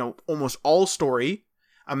 almost all story,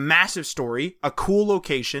 a massive story, a cool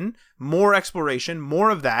location, more exploration, more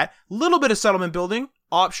of that, little bit of settlement building,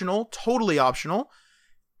 optional, totally optional,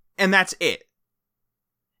 and that's it.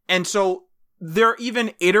 And so they're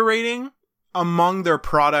even iterating among their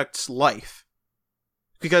product's life,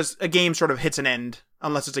 because a game sort of hits an end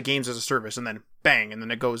unless it's a games as a service, and then bang, and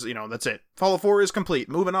then it goes, that's it. Fallout 4 is complete.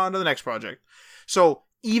 Moving on to the next project. So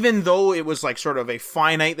even though it was like sort of they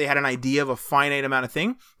had an idea of a finite amount of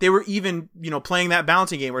thing, they were even, playing that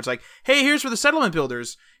balancing game where it's like, hey, here's for the settlement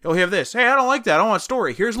builders. Oh, we have this. Hey, I don't like that. I don't want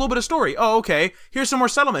story. Here's a little bit of story. Oh, okay. Here's some more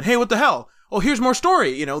settlement. Hey, what the hell? Oh, here's more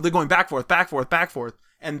story. They're going back, forth, back, forth, back, forth.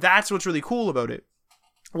 And that's what's really cool about it.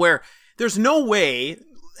 Where there's no way,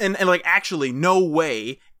 and like actually no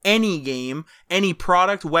way, any game, any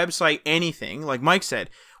product, website, anything, like Mike said,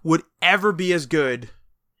 would ever be as good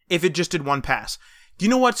if it just did one pass. Do you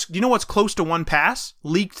know what's close to one pass?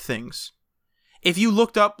 Leaked things. If you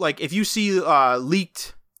looked up, like, if you see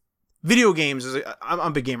leaked video games, I'm a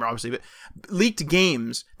big gamer, obviously, but leaked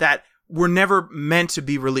games that were never meant to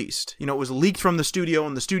be released. It was leaked from the studio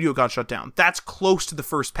and the studio got shut down. That's close to the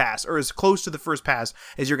first pass, or as close to the first pass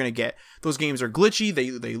as you're going to get. Those games are glitchy,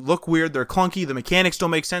 they look weird, they're clunky, the mechanics don't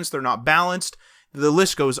make sense, they're not balanced. The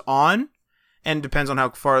list goes on, and depends on how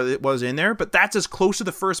far it was in there, but that's as close to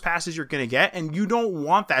the first pass as you're going to get, and you don't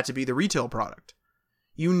want that to be the retail product.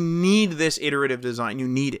 You need this iterative design. You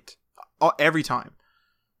need it every time.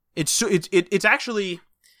 It's actually...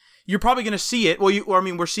 You're probably going to see it.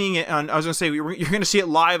 We're seeing it on, I was going to say, you're going to see it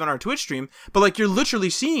live on our Twitch stream, but like you're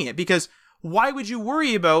literally seeing it, because why would you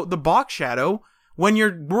worry about the box shadow when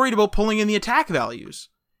you're worried about pulling in the attack values?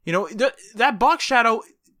 That box shadow,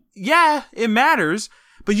 yeah, it matters,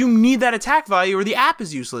 but you need that attack value or the app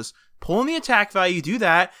is useless. Pull in the attack value, do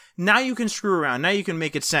that. Now you can screw around. Now you can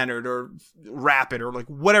make it centered or wrap it or like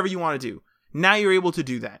whatever you want to do. Now you're able to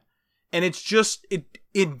do that. And it's just,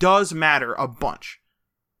 it does matter a bunch.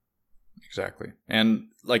 Exactly. And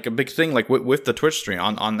like a big thing, like with the Twitch stream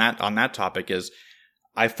on that topic is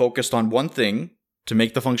I focused on one thing to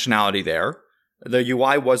make the functionality there. The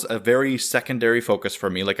UI was a very secondary focus for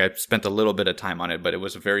me. Like I spent a little bit of time on it, but it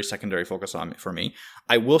was a very secondary focus for me.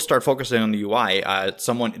 I will start focusing on the UI.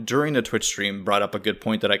 Someone during the Twitch stream brought up a good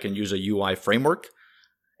point that I can use a UI framework,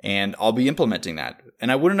 and I'll be implementing that.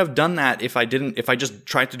 And I wouldn't have done that if I just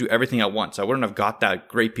tried to do everything at once. I wouldn't have got that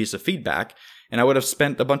great piece of feedback. And I would have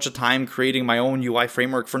spent a bunch of time creating my own UI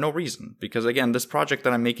framework for no reason. Because again, this project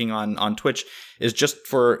that I'm making on Twitch is just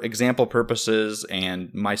for example purposes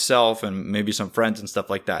and myself and maybe some friends and stuff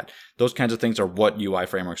like that. Those kinds of things are what UI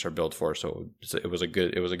frameworks are built for. So it was a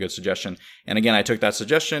good suggestion. And again, I took that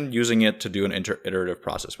suggestion, using it to do an iterative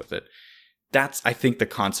process with it. That's, I think, the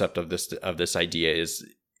concept of this idea is,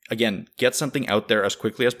 again, get something out there as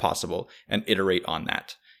quickly as possible and iterate on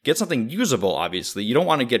that. Get something usable, obviously. You don't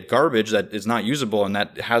want to get garbage that is not usable and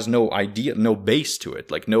that has no idea, no base to it.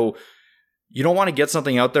 Like you don't want to get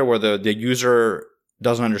something out there where the user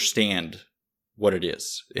doesn't understand what it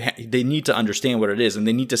is. They need to understand what it is, and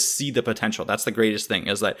they need to see the potential. That's the greatest thing,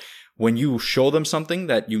 is that when you show them something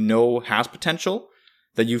that you know has potential,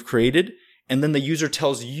 that you've created, and then the user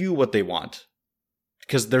tells you what they want,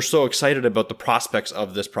 because they're so excited about the prospects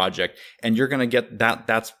of this project, and you're going to get that.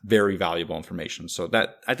 That's very valuable information. So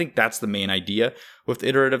I think that's the main idea with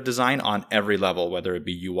iterative design on every level, whether it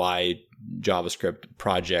be UI, JavaScript,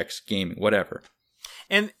 projects, gaming, whatever.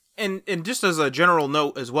 And just as a general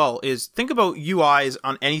note as well, is think about UIs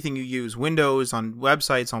on anything you use, Windows, on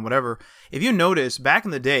websites, on whatever. If you notice, back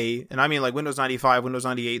in the day, and I mean like Windows 95, Windows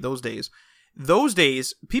 98, those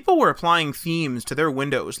days, people were applying themes to their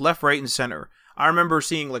windows, left, right, and center. I remember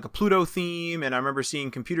seeing like a Pluto theme, and I remember seeing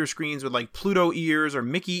computer screens with like Pluto ears or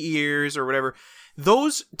Mickey ears or whatever.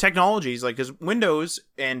 Those technologies, like, because Windows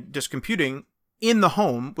and just computing in the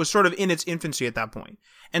home was sort of in its infancy at that point.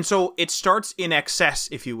 And so it starts in excess,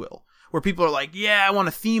 if you will, where people are like, yeah, I want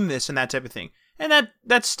to theme this and that type of thing. And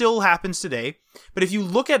that still happens today. But if you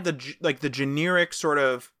look at the generic sort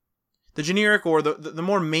of, the generic or the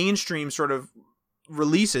more mainstream sort of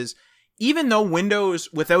releases, even though Windows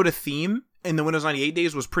without a theme in the Windows 98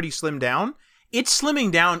 days was pretty slimmed down, it's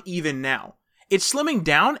slimming down even now. It's slimming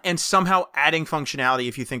down and somehow adding functionality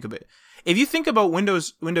if you think of it. If you think about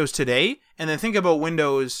Windows today, and then think about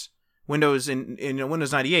Windows in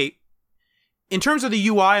Windows 98, in terms of the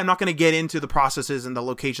UI, I'm not going to get into the processes and the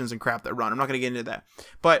locations and crap that run. I'm not going to get into that.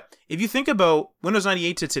 But if you think about Windows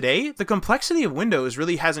 98 to today, the complexity of Windows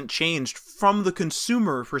really hasn't changed from the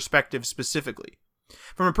consumer perspective specifically.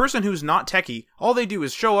 From a person who's not techie, all they do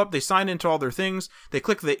is show up, they sign into all their things, they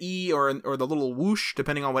click the E or the little whoosh,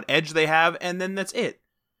 depending on what edge they have, and then that's it.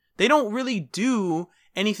 They don't really do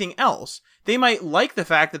anything else. They might like the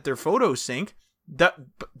fact that their photos sync.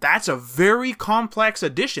 That's a very complex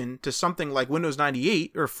addition to something like Windows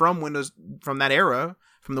 98, or from that era,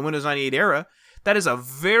 from the Windows 98 era. That is a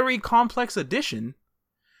very complex addition,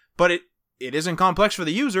 but it isn't complex for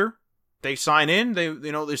the user. They sign in,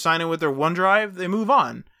 they sign in with their OneDrive, they move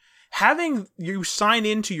on. Having you sign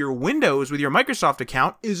into your Windows with your Microsoft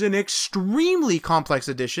account is an extremely complex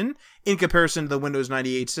addition in comparison to the Windows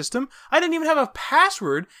 98 system. I didn't even have a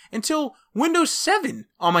password until Windows 7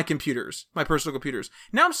 on my computers, my personal computers.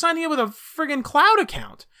 Now I'm signing in with a friggin' cloud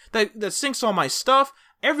account that syncs all my stuff.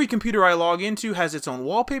 Every computer I log into has its own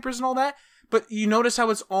wallpapers and all that, but you notice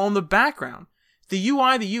how it's all in the background. The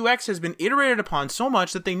UI, the UX has been iterated upon so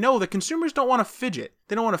much that they know that consumers don't want to fidget.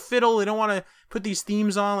 They don't want to fiddle. They don't want to put these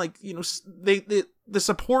themes on. Like, the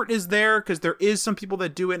support is there because there is some people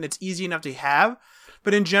that do it and it's easy enough to have.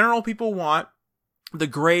 But in general, people want the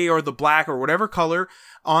gray or the black or whatever color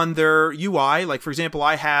on their UI. Like, for example,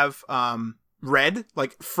 I have red,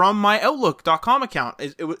 like from my Outlook.com account.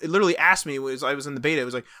 It literally asked me, I was in the beta, it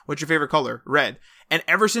was like, what's your favorite color? Red. And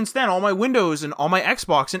ever since then, all my Windows and all my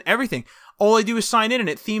Xbox and everything, all I do is sign in and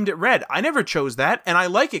it themed it red. I never chose that, and I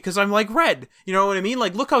like it because I'm like red. You know what I mean?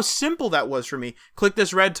 Like, look how simple that was for me. Click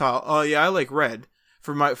this red tile. Oh yeah, I like red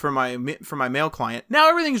for my mail client. Now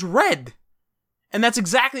everything's red. And that's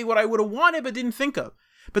exactly what I would have wanted but didn't think of.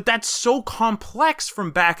 But that's so complex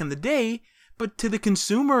from back in the day, but to the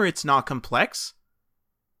consumer it's not complex.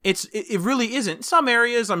 It really isn't. Some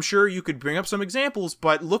areas, I'm sure you could bring up some examples,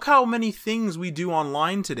 but look how many things we do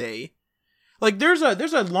online today. Like, there's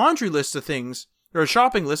a laundry list of things, or a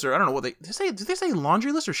shopping list, or I don't know what they say. Do they say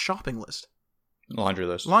laundry list or shopping list? Laundry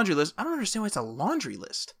list. Laundry list. I don't understand why it's a laundry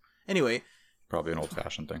list. Anyway. Probably an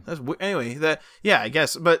old-fashioned thing. Anyway, I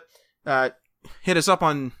guess. But hit us up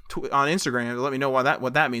on Instagram and let me know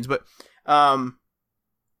what that means. But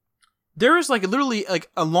there is literally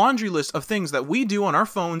a laundry list of things that we do on our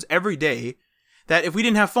phones every day that if we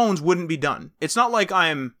didn't have phones wouldn't be done. It's not like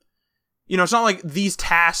it's not like these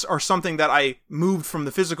tasks are something that I moved from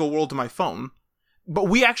the physical world to my phone. But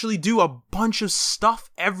we actually do a bunch of stuff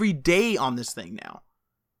every day on this thing now.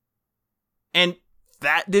 And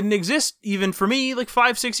that didn't exist even for me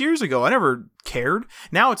 5-6 years ago. I never cared.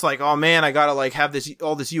 Now it's like, oh man, I gotta have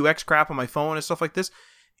all this UX crap on my phone and stuff like this.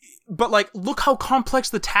 But look how complex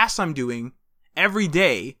the tasks I'm doing every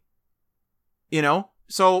day.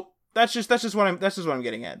 So that's just what I'm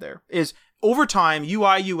getting at there. Is over time,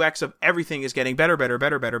 UI UX of everything is getting better.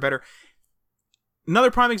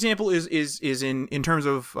 Another prime example is in terms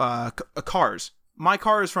of cars. My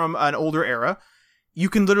car is from an older era. You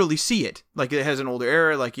can literally see it. It has an older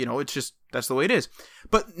era. It's just, that's the way it is.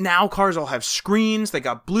 But now cars all have screens. They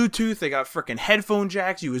got Bluetooth. They got freaking headphone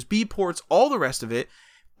jacks, USB ports, all the rest of it.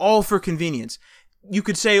 All for convenience. You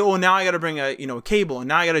could say, oh, now I got to bring a cable, and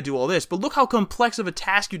now I got to do all this. But look how complex of a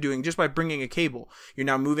task you're doing just by bringing a cable. You're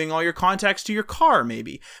now moving all your contacts to your car,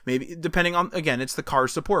 maybe depending on, again, it's the car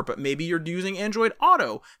support, but maybe you're using Android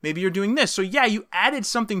Auto. Maybe you're doing this. So yeah, you added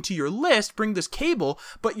something to your list, bring this cable,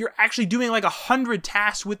 but you're actually doing 100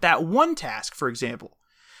 tasks with that one task, for example.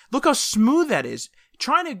 Look how smooth that is.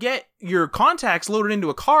 Trying to get your contacts loaded into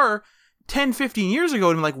a car 10, 15 years ago,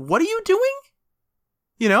 and I'm like, what are you doing?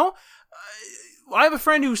 I have a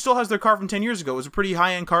friend who still has their car from 10 years ago. It was a pretty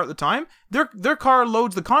high-end car at the time. Their car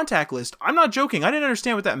loads the contact list. I'm not joking. I didn't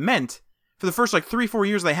understand what that meant for the first 3-4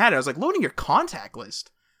 years they had it. I was like, loading your contact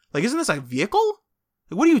list? Isn't this a vehicle?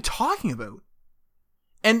 What are you talking about?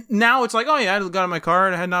 And now it's oh yeah, I got in my car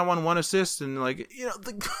and I had 911 assist and you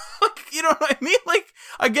know what I mean?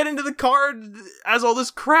 I get into the car as all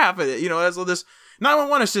this crap in it, as all this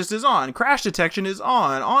 911 assist is on, crash detection is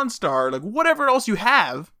on OnStar, whatever else you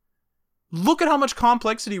have. Look at how much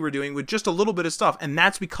complexity we're doing with just a little bit of stuff, and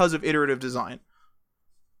that's because of iterative design.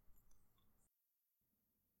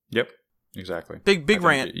 Yep, exactly. Big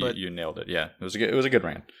rant. But you nailed it. Yeah, it was a good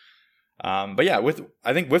rant. But yeah,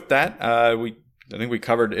 I think with that, I think we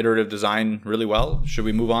covered iterative design really well. Should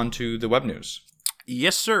we move on to the web news?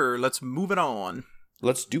 Yes, sir. Let's move it on.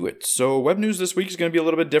 Let's do it. So web news this week is going to be a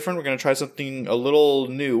little bit different. We're going to try something a little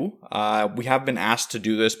new. We have been asked to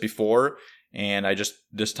do this before, and I just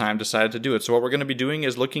this time decided to do it. So what we're going to be doing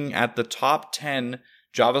is looking at the top 10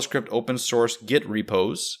 JavaScript open source Git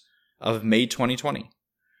repos of May 2020.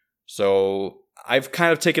 So I've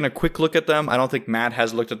kind of taken a quick look at them. I don't think Matt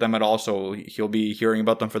has looked at them at all, so he'll be hearing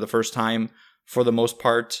about them for the first time for the most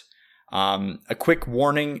part. A quick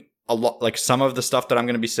warning, like some of the stuff that I'm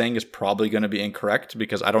going to be saying is probably going to be incorrect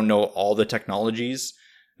because I don't know all the technologies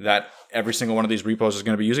that every single one of these repos is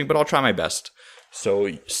going to be using, but I'll try my best. So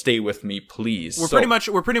stay with me, please. We're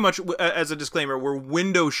pretty much, as a disclaimer, we're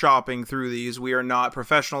window shopping through these. We are not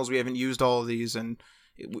professionals. We haven't used all of these, and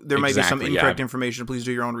there might be some incorrect information. Please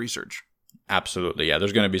do your own research. Absolutely, yeah.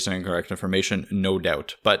 There's going to be some incorrect information, no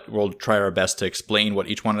doubt. But we'll try our best to explain what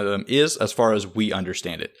each one of them is as far as we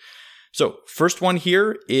understand it. So first one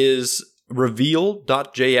here is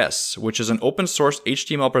Reveal.js, which is an open source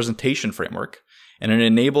HTML presentation framework, and it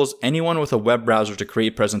enables anyone with a web browser to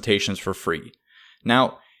create presentations for free.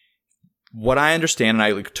 Now, what I understand, and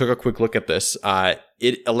I took a quick look at this,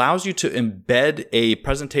 it allows you to embed a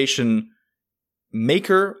presentation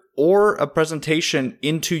maker or a presentation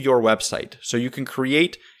into your website. So you can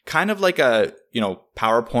create kind of like a,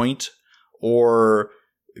 PowerPoint or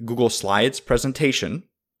Google Slides presentation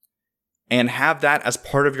and have that as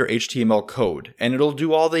part of your HTML code. And it'll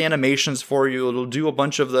do all the animations for you. It'll do a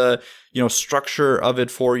bunch of the, structure of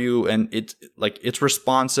it for you. And it's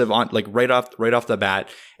responsive on right off the bat.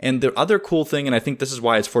 And the other cool thing, and I think this is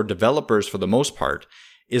why it's for developers for the most part,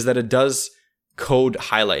 is that it does code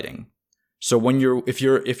highlighting. So if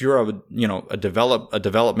you're a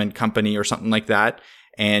development company or something like that,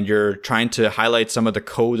 and you're trying to highlight some of the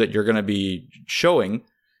code that you're going to be showing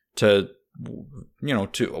to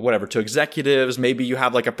executives, maybe you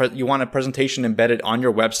have you want a presentation embedded on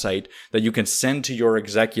your website that you can send to your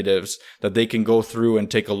executives that they can go through and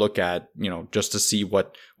take a look at, just to see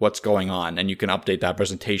what's going on, and you can update that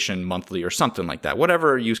presentation monthly or something like that,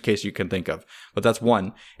 whatever use case you can think of. But that's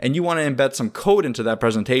one, and you want to embed some code into that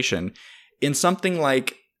presentation. In something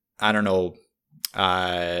like, in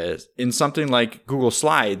something like Google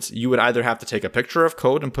Slides, you would either have to take a picture of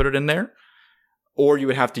code and put it in there, or you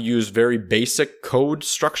would have to use very basic code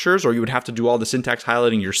structures, or you would have to do all the syntax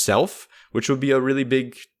highlighting yourself, which would be a really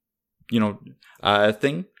big,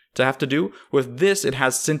 thing to have to do. With this, it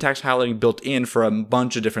has syntax highlighting built in for a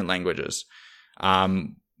bunch of different languages.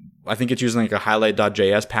 I think it's using like a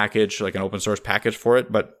highlight.js package, like an open source package for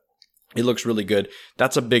it, but it looks really good.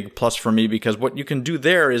 That's a big plus for me because what you can do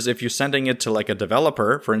there is if you're sending it to like a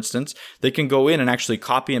developer, for instance, they can go in and actually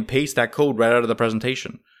copy and paste that code right out of the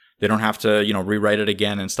presentation. They don't have to, rewrite it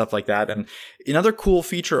again and stuff like that. And another cool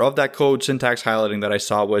feature of that code syntax highlighting that I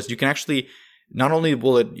saw was you can actually, not only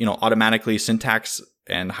will it, automatically syntax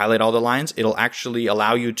and highlight all the lines, it'll actually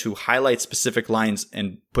allow you to highlight specific lines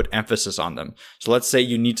and put emphasis on them. So let's say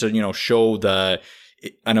you need to, show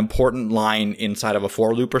an important line inside of a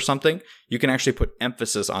for loop or something, you can actually put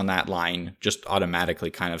emphasis on that line just automatically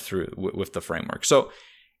kind of through with the framework. So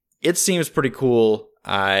it seems pretty cool.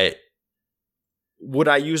 Would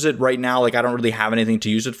I use it right now? I don't really have anything to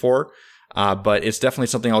use it for, but it's definitely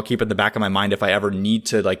something I'll keep in the back of my mind if I ever need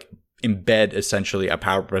to embed essentially a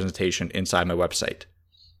PowerPoint presentation inside my website.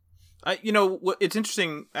 It's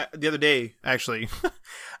interesting. The other day, actually,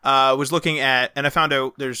 was looking at, and I found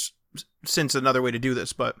out there's since another way to do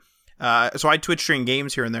this, but so I Twitch stream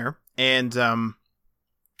games here and there, and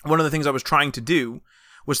one of the things I was trying to do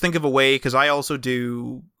was think of a way, because I also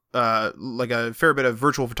do a fair bit of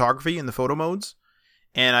virtual photography in the photo modes,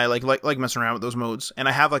 and I like messing around with those modes, and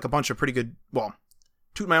I have a bunch of pretty good,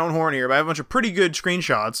 toot my own horn here, but I have a bunch of pretty good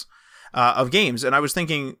screenshots of games, and I was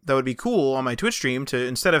thinking that would be cool on my Twitch stream to,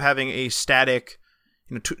 instead of having a static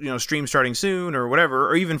stream starting soon or whatever,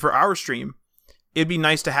 or even for our stream, it'd be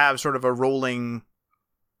nice to have sort of a rolling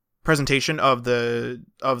presentation of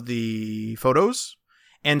the photos.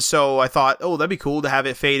 And so I thought, that'd be cool to have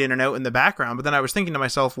it fade in and out in the background. But then I was thinking to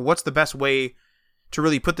myself, what's the best way to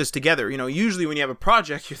really put this together? Usually when you have a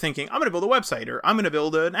project, you're thinking, I'm going to build a website or I'm going to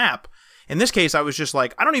build an app. In this case, I was just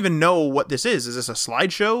like, I don't even know what this is. Is this a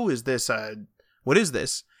slideshow? Is this what is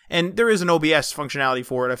this? And there is an OBS functionality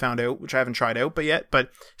for it, I found out, which I haven't tried out yet. But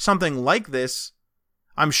something like this,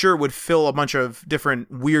 I'm sure would fill a bunch of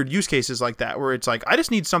different weird use cases like that, where it's like, I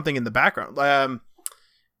just need something in the background.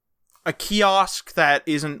 A kiosk that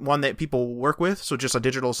isn't one that people work with, so just a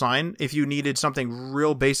digital sign. If you needed something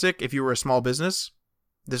real basic, if you were a small business,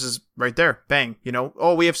 this is right there. Bang.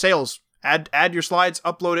 We have sales. Add your slides,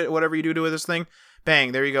 upload it, whatever you do with this thing.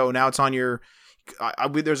 Bang, there you go. Now it's on your...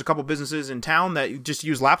 there's a couple businesses in town that just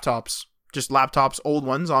use laptops. Just laptops, old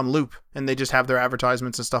ones, on loop. And they just have their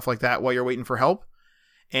advertisements and stuff like that while you're waiting for help.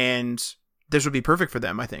 And this would be perfect for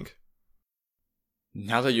them, I think.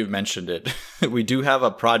 Now that you've mentioned it, we do have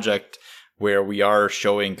a project where we are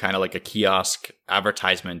showing kind of like a kiosk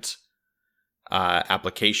advertisement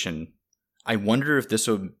application I wonder if this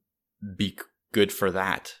would be good for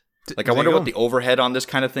that. Like, I There wonder you what go. the overhead on this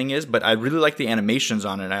kind of thing is, but I really like the animations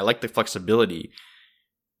on it, and I like the flexibility.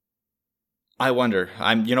 I wonder.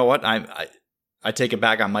 You know what? I take it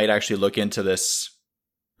back. I might actually look into this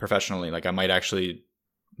professionally. Like, I might actually,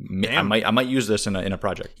 I might use this in a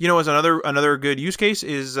project. You know, as another good use case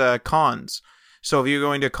is cons. So if you're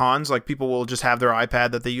going to cons, like people will just have their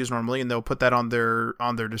iPad that they use normally, and they'll put that on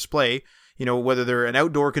their display. You know, whether they're an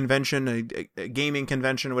outdoor convention, a gaming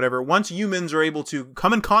convention, whatever. Once humans are able to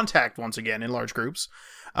come in contact once again in large groups,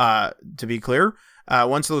 to be clear,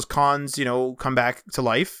 once those cons, you know, come back to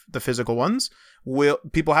life, the physical ones,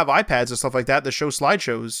 people have iPads and stuff like that show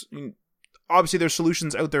slideshows. Obviously, there's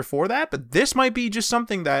solutions out there for that, but this might be just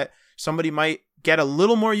something that somebody might get a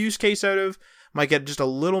little more use case out of. Might get just a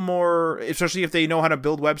little more, especially if they know how to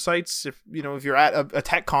build websites. If you're at a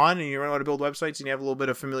tech con and you know how to build websites and you have a little bit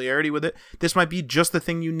of familiarity with it, this might be just the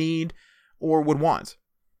thing you need or would want.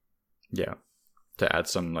 Yeah, to add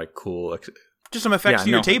some like cool, just some effects to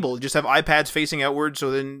your table. Just have iPads facing outward,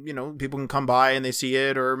 so then people can come by and they see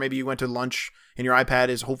it. Or maybe you went to lunch and your iPad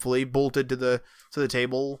is hopefully bolted to the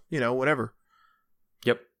table. Whatever.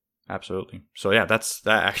 Yep, absolutely. So yeah, that's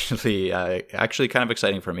actually kind of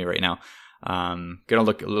exciting for me right now. Gonna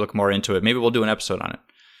look more into it. Maybe we'll do an episode on it.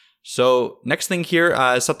 So next thing here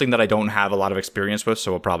is something that I don't have a lot of experience with,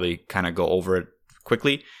 so we'll probably kind of go over it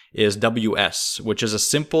quickly, is WS, which is a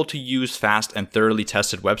simple to use, fast, and thoroughly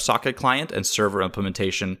tested WebSocket client and server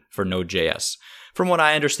implementation for Node.js. From what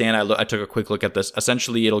I understand, I took a quick look at this.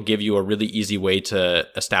 Essentially, it'll give you a really easy way to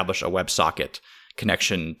establish a WebSocket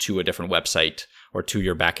connection to a different website or to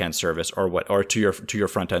your backend service or to your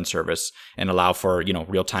front end service, and allow for,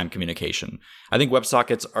 real-time communication. I think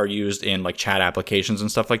WebSockets are used in like chat applications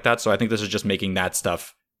and stuff like that. So I think this is just making that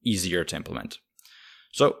stuff easier to implement.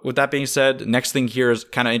 So with that being said, next thing here is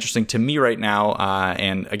kind of interesting to me right now.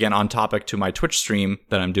 And again, on topic to my Twitch stream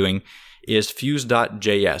that I'm doing, is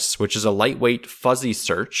Fuse.js, which is a lightweight fuzzy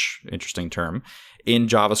search, interesting term, in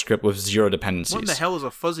JavaScript with zero dependencies. What the hell is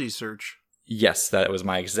a fuzzy search? Yes, that was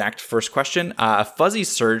my exact first question. A fuzzy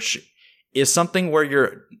search is something where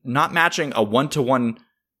you're not matching a one-to-one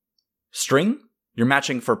string. You're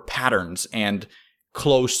matching for patterns and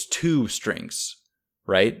close to strings,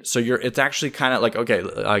 right? So it's actually kind of like,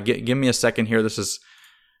 okay, give me a second here.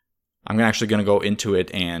 I'm actually going to go into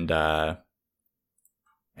it and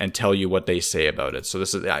tell you what they say about it. So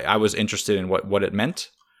I was interested in what it meant.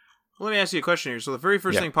 Well, let me ask you a question here. So the very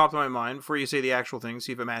first thing popped in my mind before you say the actual thing,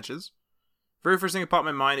 see if it matches. Very first thing that popped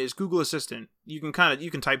in my mind is Google Assistant. You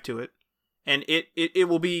can type to it, and it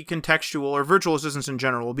will be contextual, or virtual assistants in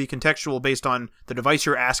general will be contextual based on the device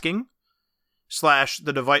you're asking /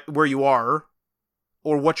 the device where you are,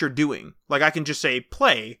 or what you're doing. Like, I can just say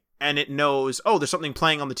play, and it knows, oh, there's something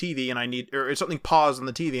playing on the TV, or it's something paused on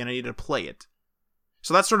the TV, and I need to play it.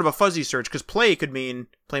 So that's sort of a fuzzy search, because play could mean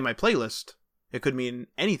play my playlist. It could mean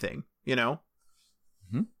anything,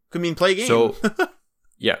 Mm-hmm. Could mean play a game. So,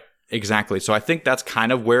 yeah. Exactly. So I think that's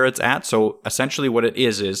kind of where it's at. So essentially what it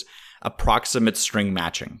is approximate string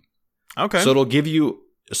matching. Okay. So it'll give you,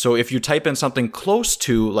 so if you type in something close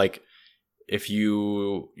to, like, if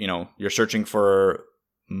you're searching for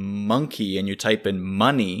monkey and you type in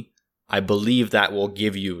money, I believe that will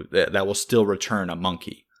give you, that will still return a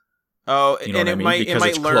monkey. Oh, you know and what I mean? it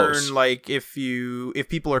might learn close. Like if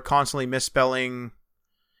people are constantly misspelling,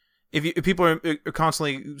 if people are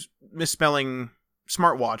constantly misspelling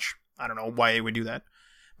smartwatch. I don't know why they would do that.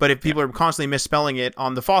 But if people are constantly misspelling it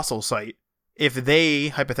on the Fossil site, if they,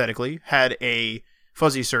 hypothetically, had a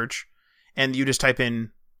fuzzy search and you just type in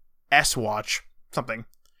S-Watch, something,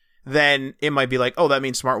 then it might be like, oh, that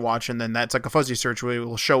means smartwatch, and then that's like a fuzzy search where it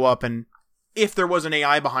will show up, and if there was an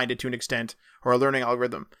AI behind it to an extent, or a learning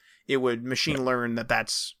algorithm, it would machine learn that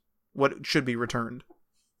that's what should be returned.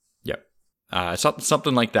 Yep.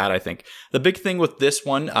 Something like that, I think. The big thing with this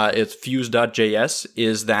one, is Fuse.js,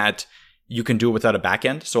 is that you can do it without a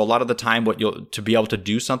backend. So a lot of the time, to be able to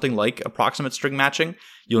do something like approximate string matching,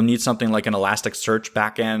 you'll need something like an Elasticsearch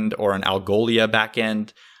backend or an Algolia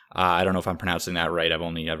backend. I don't know if I'm pronouncing that right. I've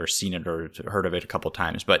only ever seen it or heard of it a couple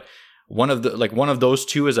times. But one of those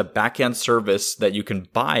two is a backend service that you can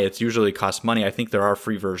buy. It's usually costs money. I think there are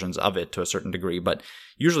free versions of it to a certain degree, but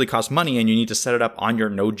usually costs money, and you need to set it up on your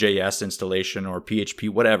Node.js installation or PHP,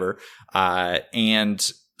 whatever,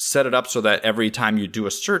 and set it up so that every time you do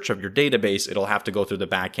a search of your database, it'll have to go through the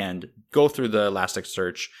backend, go through the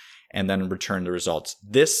Elasticsearch, and then return the results.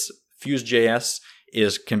 This Fuse.js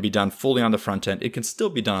can be done fully on the front end. It can still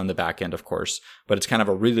be done on the back end, of course, but it's kind of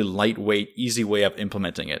a really lightweight, easy way of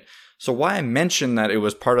implementing it. So why I mentioned that it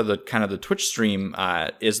was part of the kind of the Twitch stream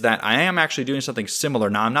is that I am actually doing something similar.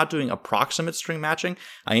 Now, I'm not doing approximate string matching.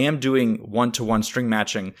 I am doing one-to-one string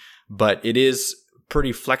matching, but it is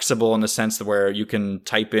pretty flexible in the sense that where you can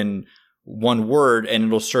type in one word and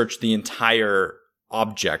it'll search the entire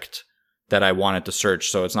object that I want it to search.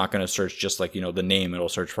 So it's not going to search just like, the name. It'll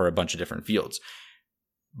search for a bunch of different fields.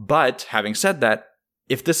 But having said that,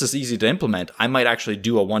 if this is easy to implement, I might actually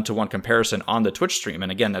do a one-to-one comparison on the Twitch stream.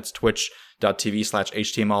 And again, that's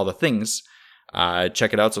twitch.tv/HTML all the things.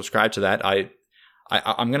 Check it out. Subscribe to that.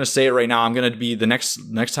 I'm going to say it right now. I'm going to be the next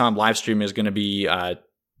time I'm live streaming is going to be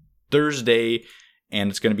Thursday, and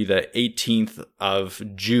it's going to be the 18th of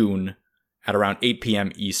June at around 8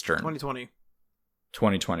 p.m. Eastern.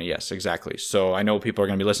 2020, yes, exactly. So I know people are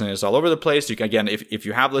going to be listening to this all over the place. You can, again, if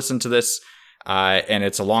you have listened to this, and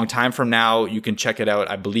it's a long time from now, you can check it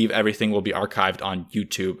out. I believe everything will be archived on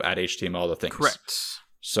YouTube at HTML the Things. Correct.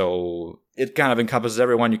 So it kind of encompasses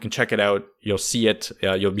everyone. You can check it out. You'll see it.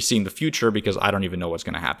 You'll be seeing the future because I don't even know what's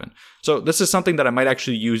going to happen. So this is something that I might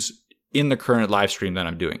actually use in the current live stream that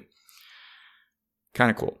I'm doing.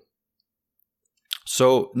 Kind of cool.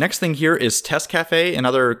 So next thing here is Test Cafe,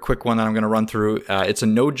 another quick one that I'm going to run through. It's a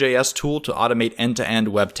Node.js tool to automate end-to-end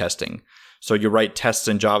web testing. So you write tests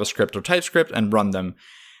in JavaScript or TypeScript and run them.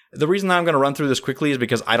 The reason that I'm going to run through this quickly is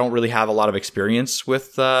because I don't really have a lot of experience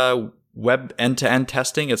with web end-to-end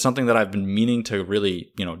testing. It's something that I've been meaning to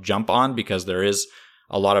really, jump on because there is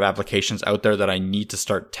a lot of applications out there that I need to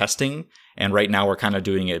start testing. And right now we're kind of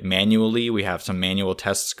doing it manually. We have some manual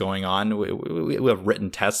tests going on. We have written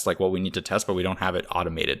tests like what we need to test, but we don't have it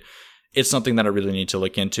automated. It's something that I really need to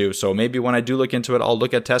look into. So maybe when I do look into it, I'll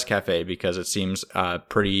look at Test Cafe because it seems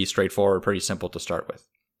pretty straightforward, pretty simple to start with.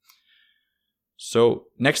 So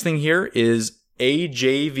next thing here is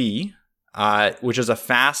AJV, which is a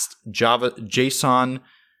fast Java JSON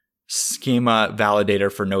schema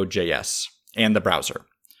validator for Node.js and the browser.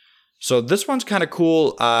 So this one's kind of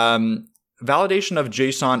cool. Validation of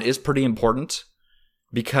JSON is pretty important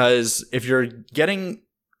because if you're getting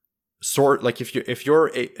if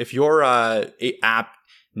your app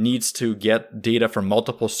needs to get data from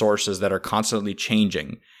multiple sources that are constantly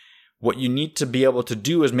changing, what you need to be able to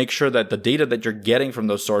do is make sure that the data that you're getting from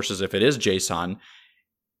those sources, if it is JSON,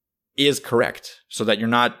 is correct so that you're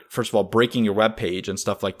not, first of all, breaking your web page and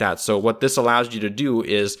stuff like that. So what this allows you to do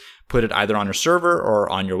is put it either on your server or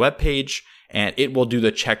on your web page, and it will do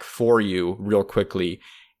the check for you real quickly.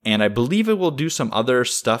 And I believe it will do some other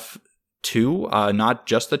stuff too, not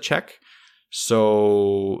just the check.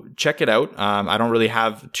 So check it out. I don't really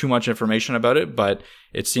have too much information about it, but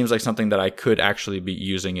it seems like something that I could actually be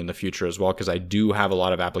using in the future as well, because I do have a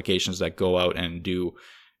lot of applications that go out and do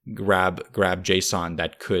grab JSON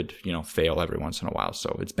that could, fail every once in a while.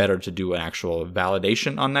 So it's better to do an actual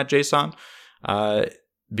validation on that JSON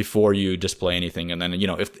before you display anything. And then,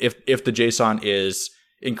 if the JSON is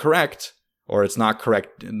incorrect, or it's not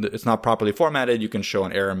correct, it's not properly formatted, you can show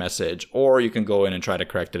an error message, or you can go in and try to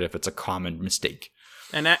correct it if it's a common mistake.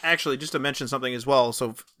 And actually, just to mention something as well,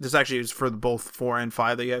 so this actually is for both 4 and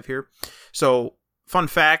 5 that you have here. So, fun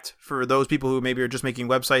fact for those people who maybe are just making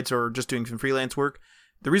websites or just doing some freelance work,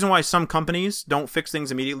 the reason why some companies don't fix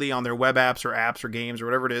things immediately on their web apps or games or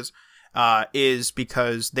whatever it is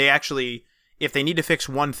because they actually, if they need to fix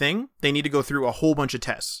one thing, they need to go through a whole bunch of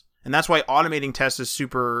tests. And that's why automating tests is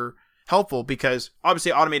super helpful, because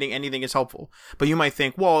obviously automating anything is helpful. But you might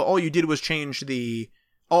think, well, all you did was change the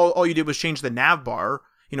nav bar.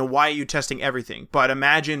 Why are you testing everything? But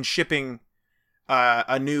imagine shipping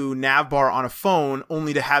a new nav bar on a phone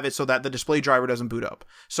only to have it so that the display driver doesn't boot up.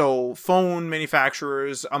 So phone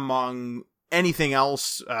manufacturers, among anything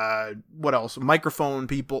else, what else? Microphone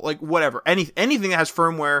people, like whatever, anything that has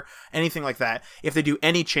firmware, anything like that. If they do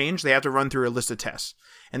any change, they have to run through a list of tests.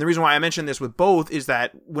 And the reason why I mention this with both is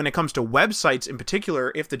that when it comes to websites in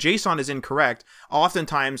particular, if the JSON is incorrect,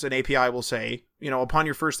 oftentimes an API will say, upon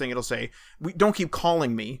your first thing, it'll say, don't keep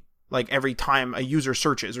calling me like every time a user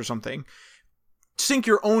searches or something. Sync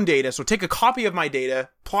your own data. So take a copy of my data,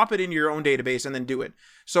 plop it into your own database, and then do it.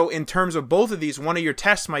 So in terms of both of these, one of your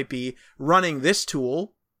tests might be running this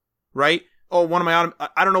tool, right? Oh,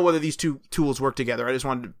 I don't know whether these two tools work together.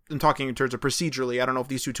 I'm talking in terms of procedurally. I don't know if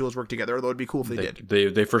these two tools work together, although it'd be cool if they did.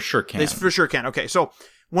 They for sure can. They for sure can. Okay, so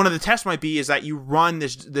one of the tests might be is that you run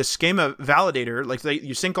this schema validator, like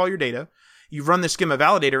you sync all your data, you run the schema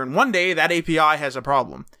validator, and one day that API has a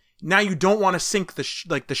problem. Now you don't want to sync the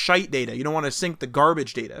shite data. You don't want to sync the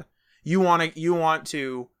garbage data. You want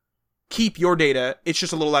to keep your data. It's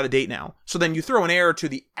just a little out of date now. So then you throw an error to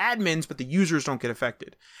the admins, but the users don't get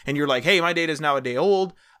affected. And you're like, hey, my data is now a day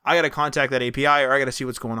old. I got to contact that API or I got to see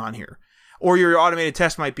what's going on here. Or your automated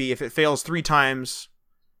test might be if it fails 3 times,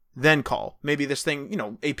 then call. Maybe this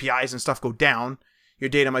thing, APIs and stuff go down. Your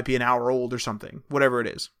data might be an hour old or something, whatever it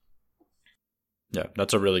is. Yeah,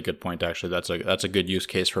 that's a really good point, actually. That's a good use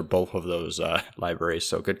case for both of those libraries.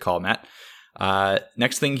 So good call, Matt.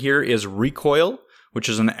 Next thing here is Recoil, which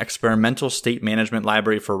is an experimental state management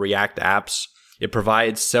library for React apps. It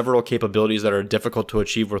provides several capabilities that are difficult to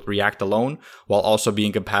achieve with React alone, while also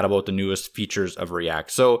being compatible with the newest features of React.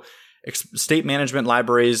 So state management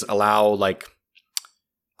libraries allow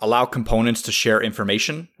components to share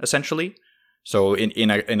information, essentially. So in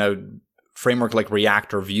a framework like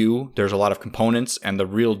React or Vue, there's a lot of components, and the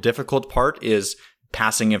real difficult part is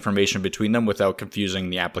passing information between them without confusing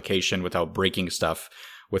the application, without breaking stuff,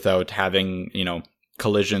 without having,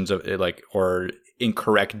 collisions of or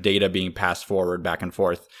incorrect data being passed forward back and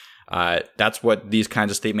forth. That's what these kinds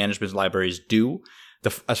of state management libraries do.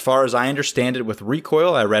 As far as I understand it with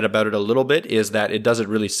Recoil, I read about it a little bit, is that it does it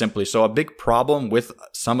really simply. So a big problem with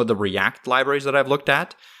some of the React libraries that I've looked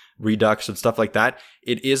at, Redux and stuff like that,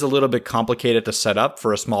 it is a little bit complicated to set up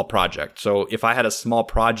for a small project. So if I had a small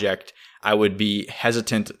project, I would be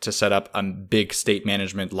hesitant to set up a big state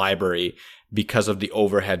management library because of the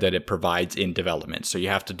overhead that it provides in development. So you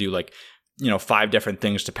have to do 5 different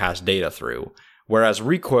things to pass data through. Whereas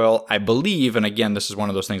Recoil, I believe, and again, this is one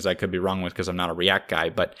of those things I could be wrong with because I'm not a React guy,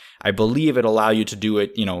 but I believe it allow you to do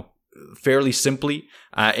it, fairly simply,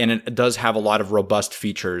 and it does have a lot of robust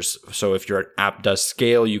features. So if your app does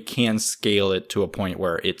scale, you can scale it to a point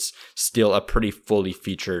where it's still a pretty fully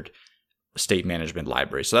featured state management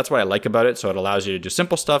library. So that's what I like about it. So it allows you to do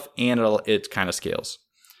simple stuff, and it kind of scales.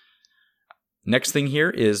 Next thing here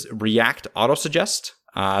is React Autosuggest.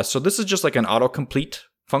 So this is just like an autocomplete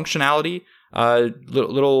functionality,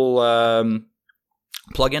 little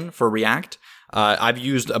plugin for React. I've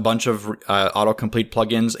used a bunch of autocomplete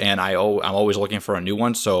plugins, and I'm always looking for a new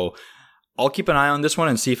one. So I'll keep an eye on this one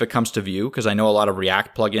and see if it comes to Vue, because I know a lot of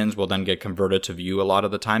React plugins will then get converted to Vue a lot of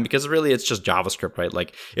the time, because really it's just JavaScript, right?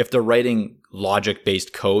 Like if they're writing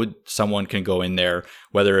logic-based code, someone can go in there,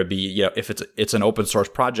 whether it be, if it's an open source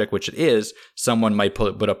project, which it is, someone might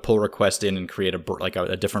put a pull request in and create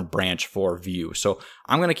a different branch for Vue. So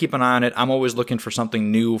I'm going to keep an eye on it. I'm always looking for something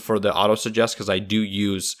new for the autosuggest, because I do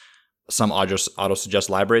use some autosuggest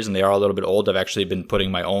libraries, and they are a little bit old. I've actually been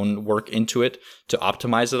putting my own work into it to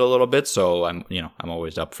optimize it a little bit. So I'm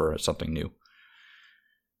always up for something new.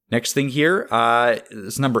 Next thing here,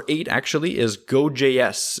 is number 8 actually, is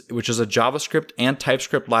Go.js, which is a JavaScript and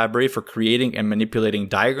TypeScript library for creating and manipulating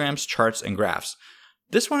diagrams, charts, and graphs.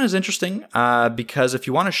 This one is interesting because if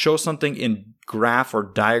you want to show something in graph or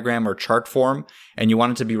diagram or chart form, and you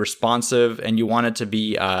want it to be responsive, and you want it to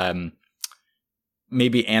be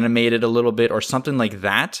maybe animated a little bit or something like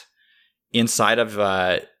that inside of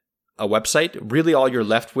a website, really all you're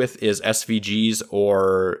left with is SVGs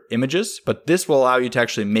or images. But this will allow you to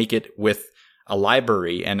actually make it with a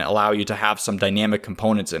library and allow you to have some dynamic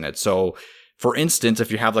components in it. So for instance, if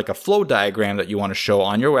you have like a flow diagram that you want to show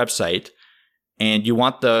on your website, and you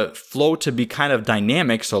want the flow to be kind of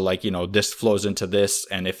dynamic, so like, this flows into this,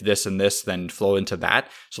 and if this and this, then flow into that.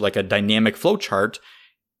 So like a dynamic flow chart.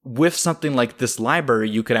 With something like this library,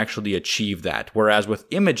 you could actually achieve that. Whereas with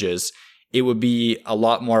images, it would be a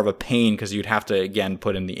lot more of a pain, because you'd have to, again,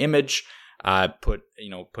 put in the image, put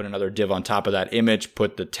another div on top of that image,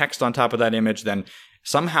 put the text on top of that image, then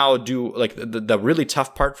somehow do like the really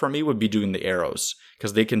tough part for me would be doing the arrows,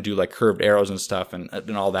 because they can do like curved arrows and stuff and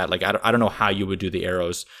all that. Like, I don't know how you would do the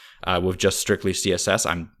arrows with just strictly CSS.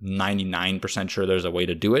 I'm 99% sure there's a way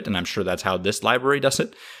to do it, and I'm sure that's how this library does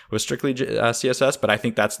it with strictly CSS. But I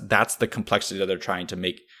think that's the complexity that they're trying to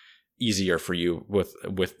make easier for you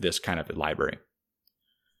with this kind of library.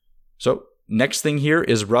 So next thing here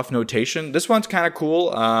is Rough Notation. This one's kind of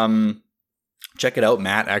cool. Check it out,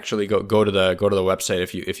 Matt. Actually, go to the website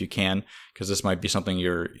if you can, because this might be something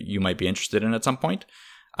you might be interested in at some point.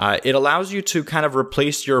 It allows you to kind of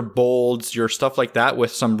replace your bolds, your stuff like that,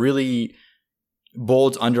 with some really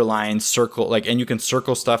bolds, underlines, circle, and you can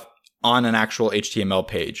circle stuff on an actual HTML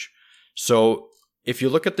page. So if you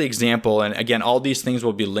look at the example, and again, all these things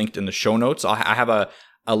will be linked in the show notes. I'll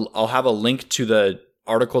have a link to the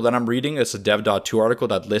article that I'm reading. It's a dev.to article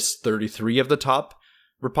that lists 33 of the top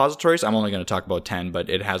repositories. I'm only going to talk about 10, but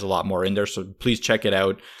it has a lot more in there. So please check it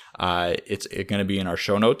out. It's going to be in our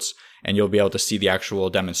show notes, and you'll be able to see the actual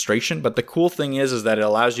demonstration. But the cool thing is that it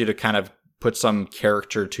allows you to kind of put some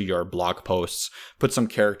character to your blog posts, put some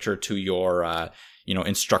character to your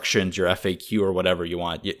instructions, your FAQ or whatever you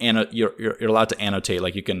want. You're allowed to annotate.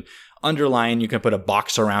 Like you can underline, you can put a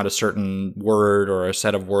box around a certain word or a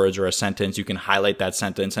set of words or a sentence. You can highlight that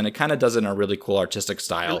sentence, and it kind of does it in a really cool artistic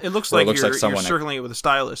style. It looks like you're circling it with a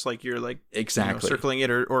stylus, like you're like exactly circling it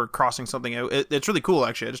or crossing something out. It's really cool,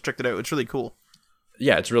 actually. I just checked it out. It's really cool.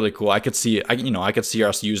 Yeah, it's really cool. I could see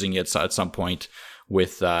us using it at some point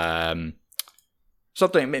with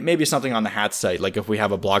maybe something on the Hat site. Like if we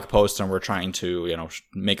have a blog post and we're trying to,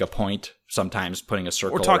 make a point, sometimes putting a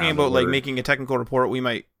circle. We're talking about like making a technical report. We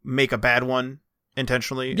might make a bad one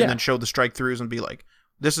intentionally and then show the strike throughs and be like,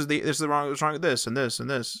 this is what's wrong with this and this and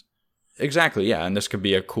this. Exactly. Yeah. And this could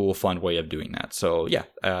be a cool, fun way of doing that. So yeah,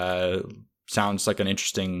 sounds like an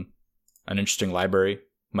interesting library.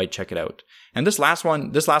 Might check it out. And this last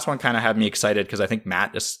one kind of had me excited because I think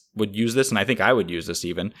Matt would use this, and I think I would use this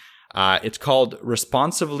even. It's called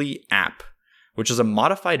Responsively App, which is a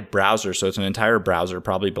modified browser. So it's an entire browser,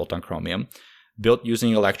 probably built on Chromium, built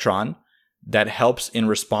using Electron, that helps in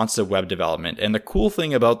responsive web development. And the cool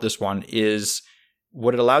thing about this one is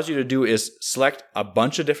what it allows you to do is select a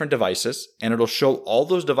bunch of different devices, and it'll show all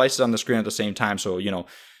those devices on the screen at the same time. So,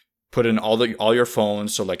 put in all your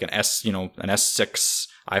phones. So like an S6,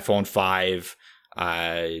 iPhone 5,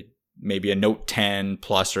 maybe a Note 10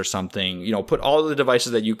 Plus or something. Put all the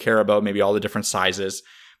devices that you care about, maybe all the different sizes.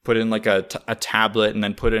 Put in like a tablet, and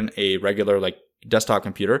then put in a regular like desktop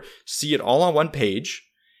computer. See it all on one page,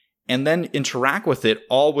 and then interact with it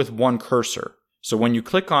all with one cursor. So when you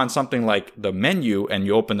click on something like the menu and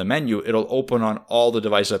you open the menu, it'll open on all the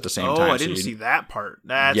devices at the same time. Oh, I didn't see that part.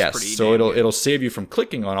 That's pretty so it'll save you from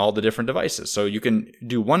clicking on all the different devices. So you can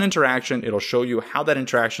do one interaction. It'll show you how that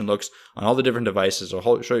interaction looks on all the different devices.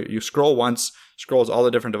 It'll show you scroll once, scrolls all the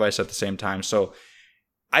different devices at the same time. So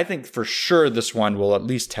I think for sure this one will at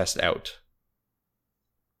least test out.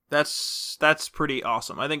 That's pretty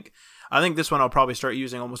awesome. I think this one I'll probably start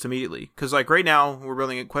using almost immediately because like right now we're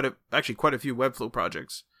building quite a few Webflow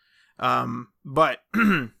projects, but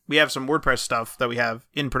we have some WordPress stuff that we have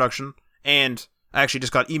in production, and I actually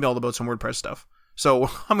just got emailed about some WordPress stuff. So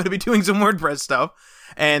I'm going to be doing some WordPress stuff,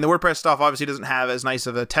 and the WordPress stuff obviously doesn't have as nice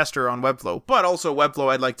of a tester on Webflow, but also Webflow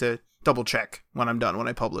I'd like to double check when I'm done, when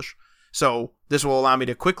I publish. So this will allow me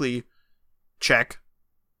to quickly check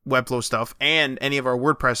Webflow stuff and any of our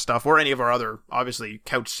WordPress stuff or any of our other, obviously,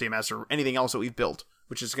 Couch CMS or anything else that we've built,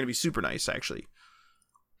 which is going to be super nice, actually.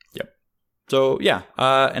 Yep. So, yeah.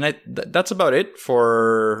 And that's about it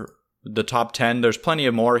for the top 10. There's plenty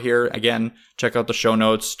of more here. Again, check out the show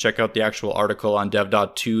notes. Check out the actual article on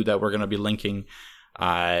dev.to that we're going to be linking.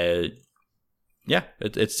 It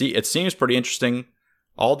seems pretty interesting.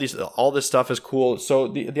 All this stuff is cool. So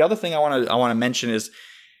the other thing I want to mention is,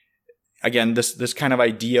 again, this kind of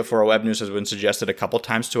idea for a web news has been suggested a couple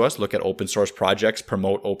times to us. Look at open source projects,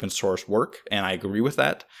 promote open source work, and I agree with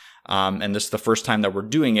that. And this is the first time that we're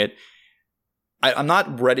doing it. I'm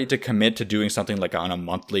not ready to commit to doing something like on a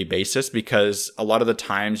monthly basis because a lot of the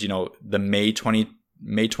times, the May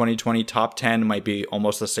 2020 top 10 might be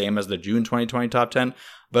almost the same as the June 2020 top 10,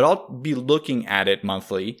 but I'll be looking at it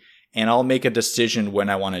monthly. And I'll make a decision when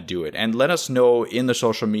I want to do it. And let us know in the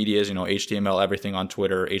social medias, HTML everything on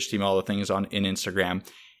Twitter, HTML the things in Instagram.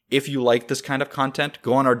 If you like this kind of content,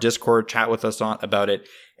 go on our Discord, chat with us about it.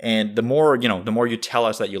 And the more you tell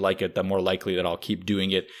us that you like it, the more likely that I'll keep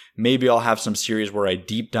doing it. Maybe I'll have some series where I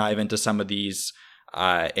deep dive into some of these.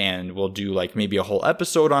 And we'll do like maybe a whole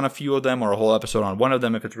episode on a few of them or a whole episode on one of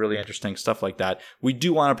them if it's really interesting, stuff like that. We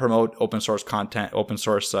do want to promote open source content, open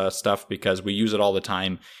source stuff because we use it all the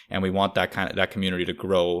time and we want that community to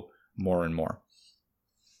grow more and more.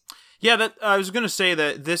 Yeah, I was going to say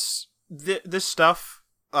that this stuff,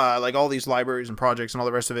 like all these libraries and projects and all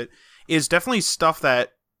the rest of it, is definitely stuff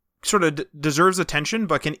that sort of deserves attention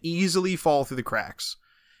but can easily fall through the cracks.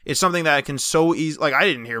 It's something that can so easy. Like I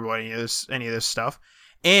didn't hear about any of this stuff,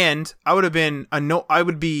 and I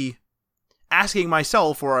would be asking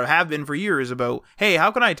myself, or I have been for years, about, hey, how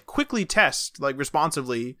can I quickly test like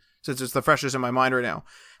responsively? Since it's the freshest in my mind right now,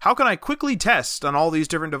 how can I quickly test on all these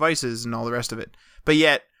different devices and all the rest of it? But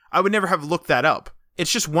yet I would never have looked that up.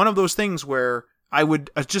 It's just one of those things where I would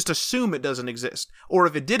just assume it doesn't exist, or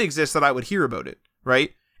if it did exist, that I would hear about it,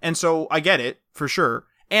 right? And so I get it for sure,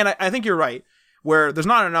 and I think you're right. Where there's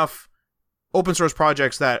not enough open source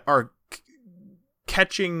projects that are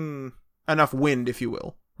catching enough wind, if you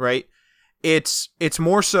will, right? It's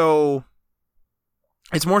more so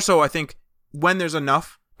I think when there's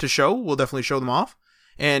enough to show, we'll definitely show them off.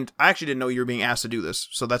 And I actually didn't know you were being asked to do this,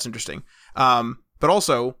 so that's interesting. But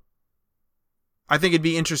also, I think it'd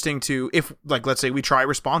be interesting to, if, like, let's say we try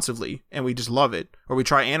responsively and we just love it, or we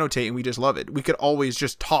try annotate and we just love it, we could always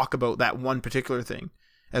just talk about that one particular thing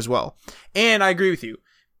as well. And I agree with you.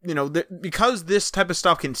 You know, because this type of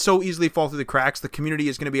stuff can so easily fall through the cracks, the community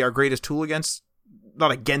is going to be our greatest tool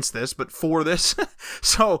not against this, but for this.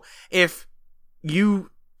 So if you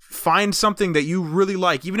find something that you really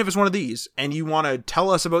like, even if it's one of these, and you want to tell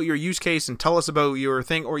us about your use case and tell us about your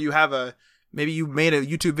thing, or you have maybe you made a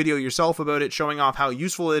YouTube video yourself about it showing off how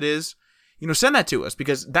useful it is, you know, send that to us,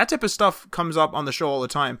 because that type of stuff comes up on the show all the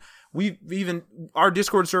time. Our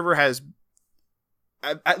Discord server has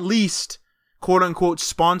at least quote unquote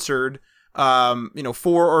sponsored, 4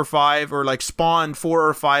 or 5, or like spawned 4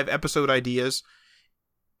 or 5 episode ideas.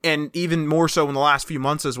 And even more so in the last few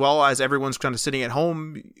months, as well, as everyone's kind of sitting at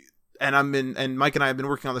home, and Mike and I have been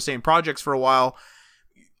working on the same projects for a while.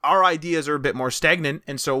 Our ideas are a bit more stagnant,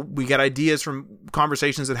 and so we get ideas from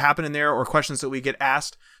conversations that happen in there or questions that we get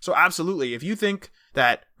asked. So absolutely, if you think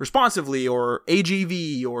that Responsively or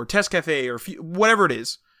AGV or Test Cafe or whatever it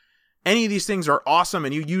is, any of these things are awesome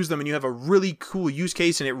and you use them and you have a really cool use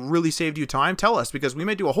case and it really saved you time, tell us, because we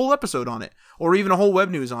might do a whole episode on it, or even a whole web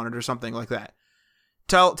news on it or something like that.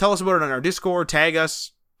 Tell us about it on our Discord, tag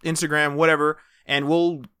us, Instagram, whatever, and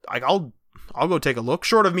I'll go take a look.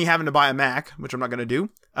 Short of me having to buy a Mac, which I'm not going to do.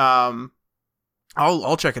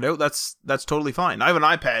 I'll check it out. That's totally fine. I have an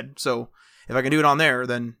iPad, so if I can do it on there,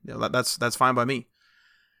 then that's fine by me.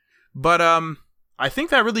 But I think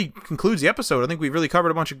that really concludes the episode. I think we've really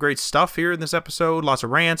covered a bunch of great stuff here in this episode. Lots of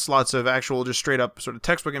rants, lots of actual just straight up sort of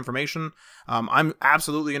textbook information. I'm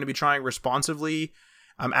absolutely going to be trying Responsively.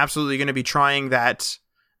 I'm absolutely going to be trying that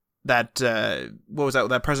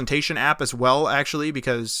that presentation app as well, actually,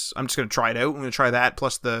 because I'm just going to try it out. I'm going to try that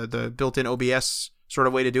plus the built-in OBS sort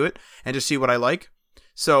of way to do it and just see what I like.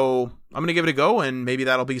 So I'm going to give it a go, and maybe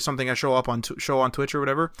that'll be something I show on Twitch or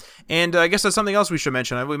whatever. And I guess that's something else we should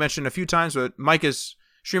mention. We mentioned a few times, but Mike is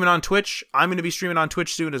streaming on Twitch. I'm going to be streaming on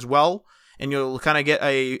Twitch soon as well, and you'll kind of get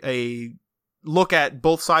a look at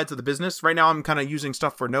both sides of the business. Right now I'm kind of using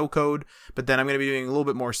stuff for no code, but then I'm going to be doing a little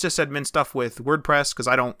bit more sysadmin stuff with WordPress, because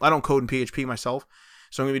I don't code in PHP myself.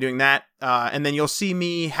 So I'm going to be doing that. And then you'll see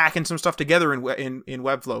me hacking some stuff together in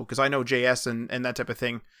Webflow, because I know JS and that type of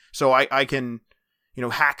thing. So I can,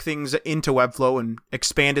 hack things into Webflow and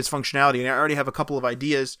expand its functionality. And I already have a couple of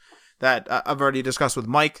ideas that I've already discussed with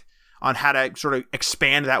Mike on how to sort of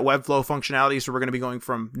expand that Webflow functionality. So we're going to be going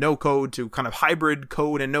from no code to kind of hybrid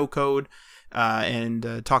code and no code.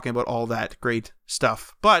 And talking about all that great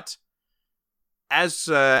stuff. But as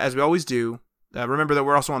we always do, remember that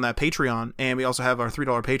we're also on that Patreon, and we also have our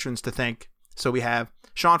 $3 patrons to thank. So we have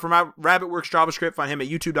Sean from RabbitWorks JavaScript. Find him at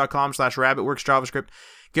youtube.com/RabbitWorksJavaScript.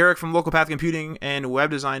 Garrick from Local Path Computing and Web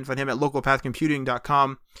Design. Find him at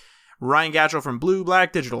localpathcomputing.com. Ryan Gatchell from Blue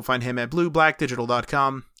Black Digital. Find him at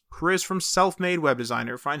blueblackdigital.com. Chris from Selfmade Web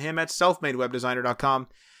Designer. Find him at selfmadewebdesigner.com.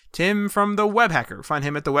 Tim from The Web Hacker. Find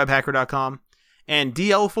him at thewebhacker.com. And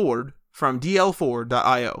DL Ford from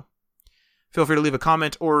dlford.io. Feel free to leave a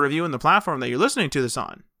comment or a review on the platform that you're listening to this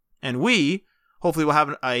on. And we, hopefully, will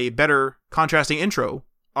have a better contrasting intro,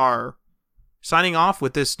 are signing off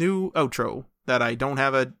with this new outro that I don't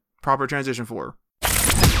have a proper transition for.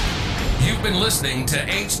 You've been listening to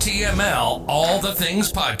HTML All the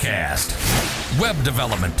Things Podcast. Web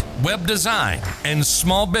development, web design, and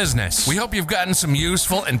small business. We hope you've gotten some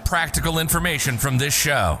useful and practical information from this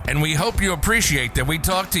show. And we hope you appreciate that we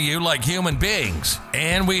talk to you like human beings.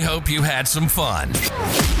 And we hope you had some fun.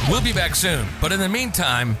 We'll be back soon. But in the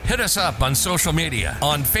meantime, hit us up on social media.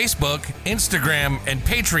 On Facebook, Instagram, and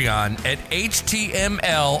Patreon at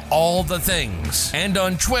HTML All the Things. And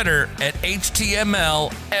on Twitter at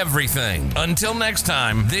HTML Everything. Until next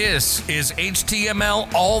time, this is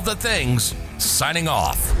HTML All the Things, signing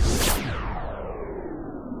off.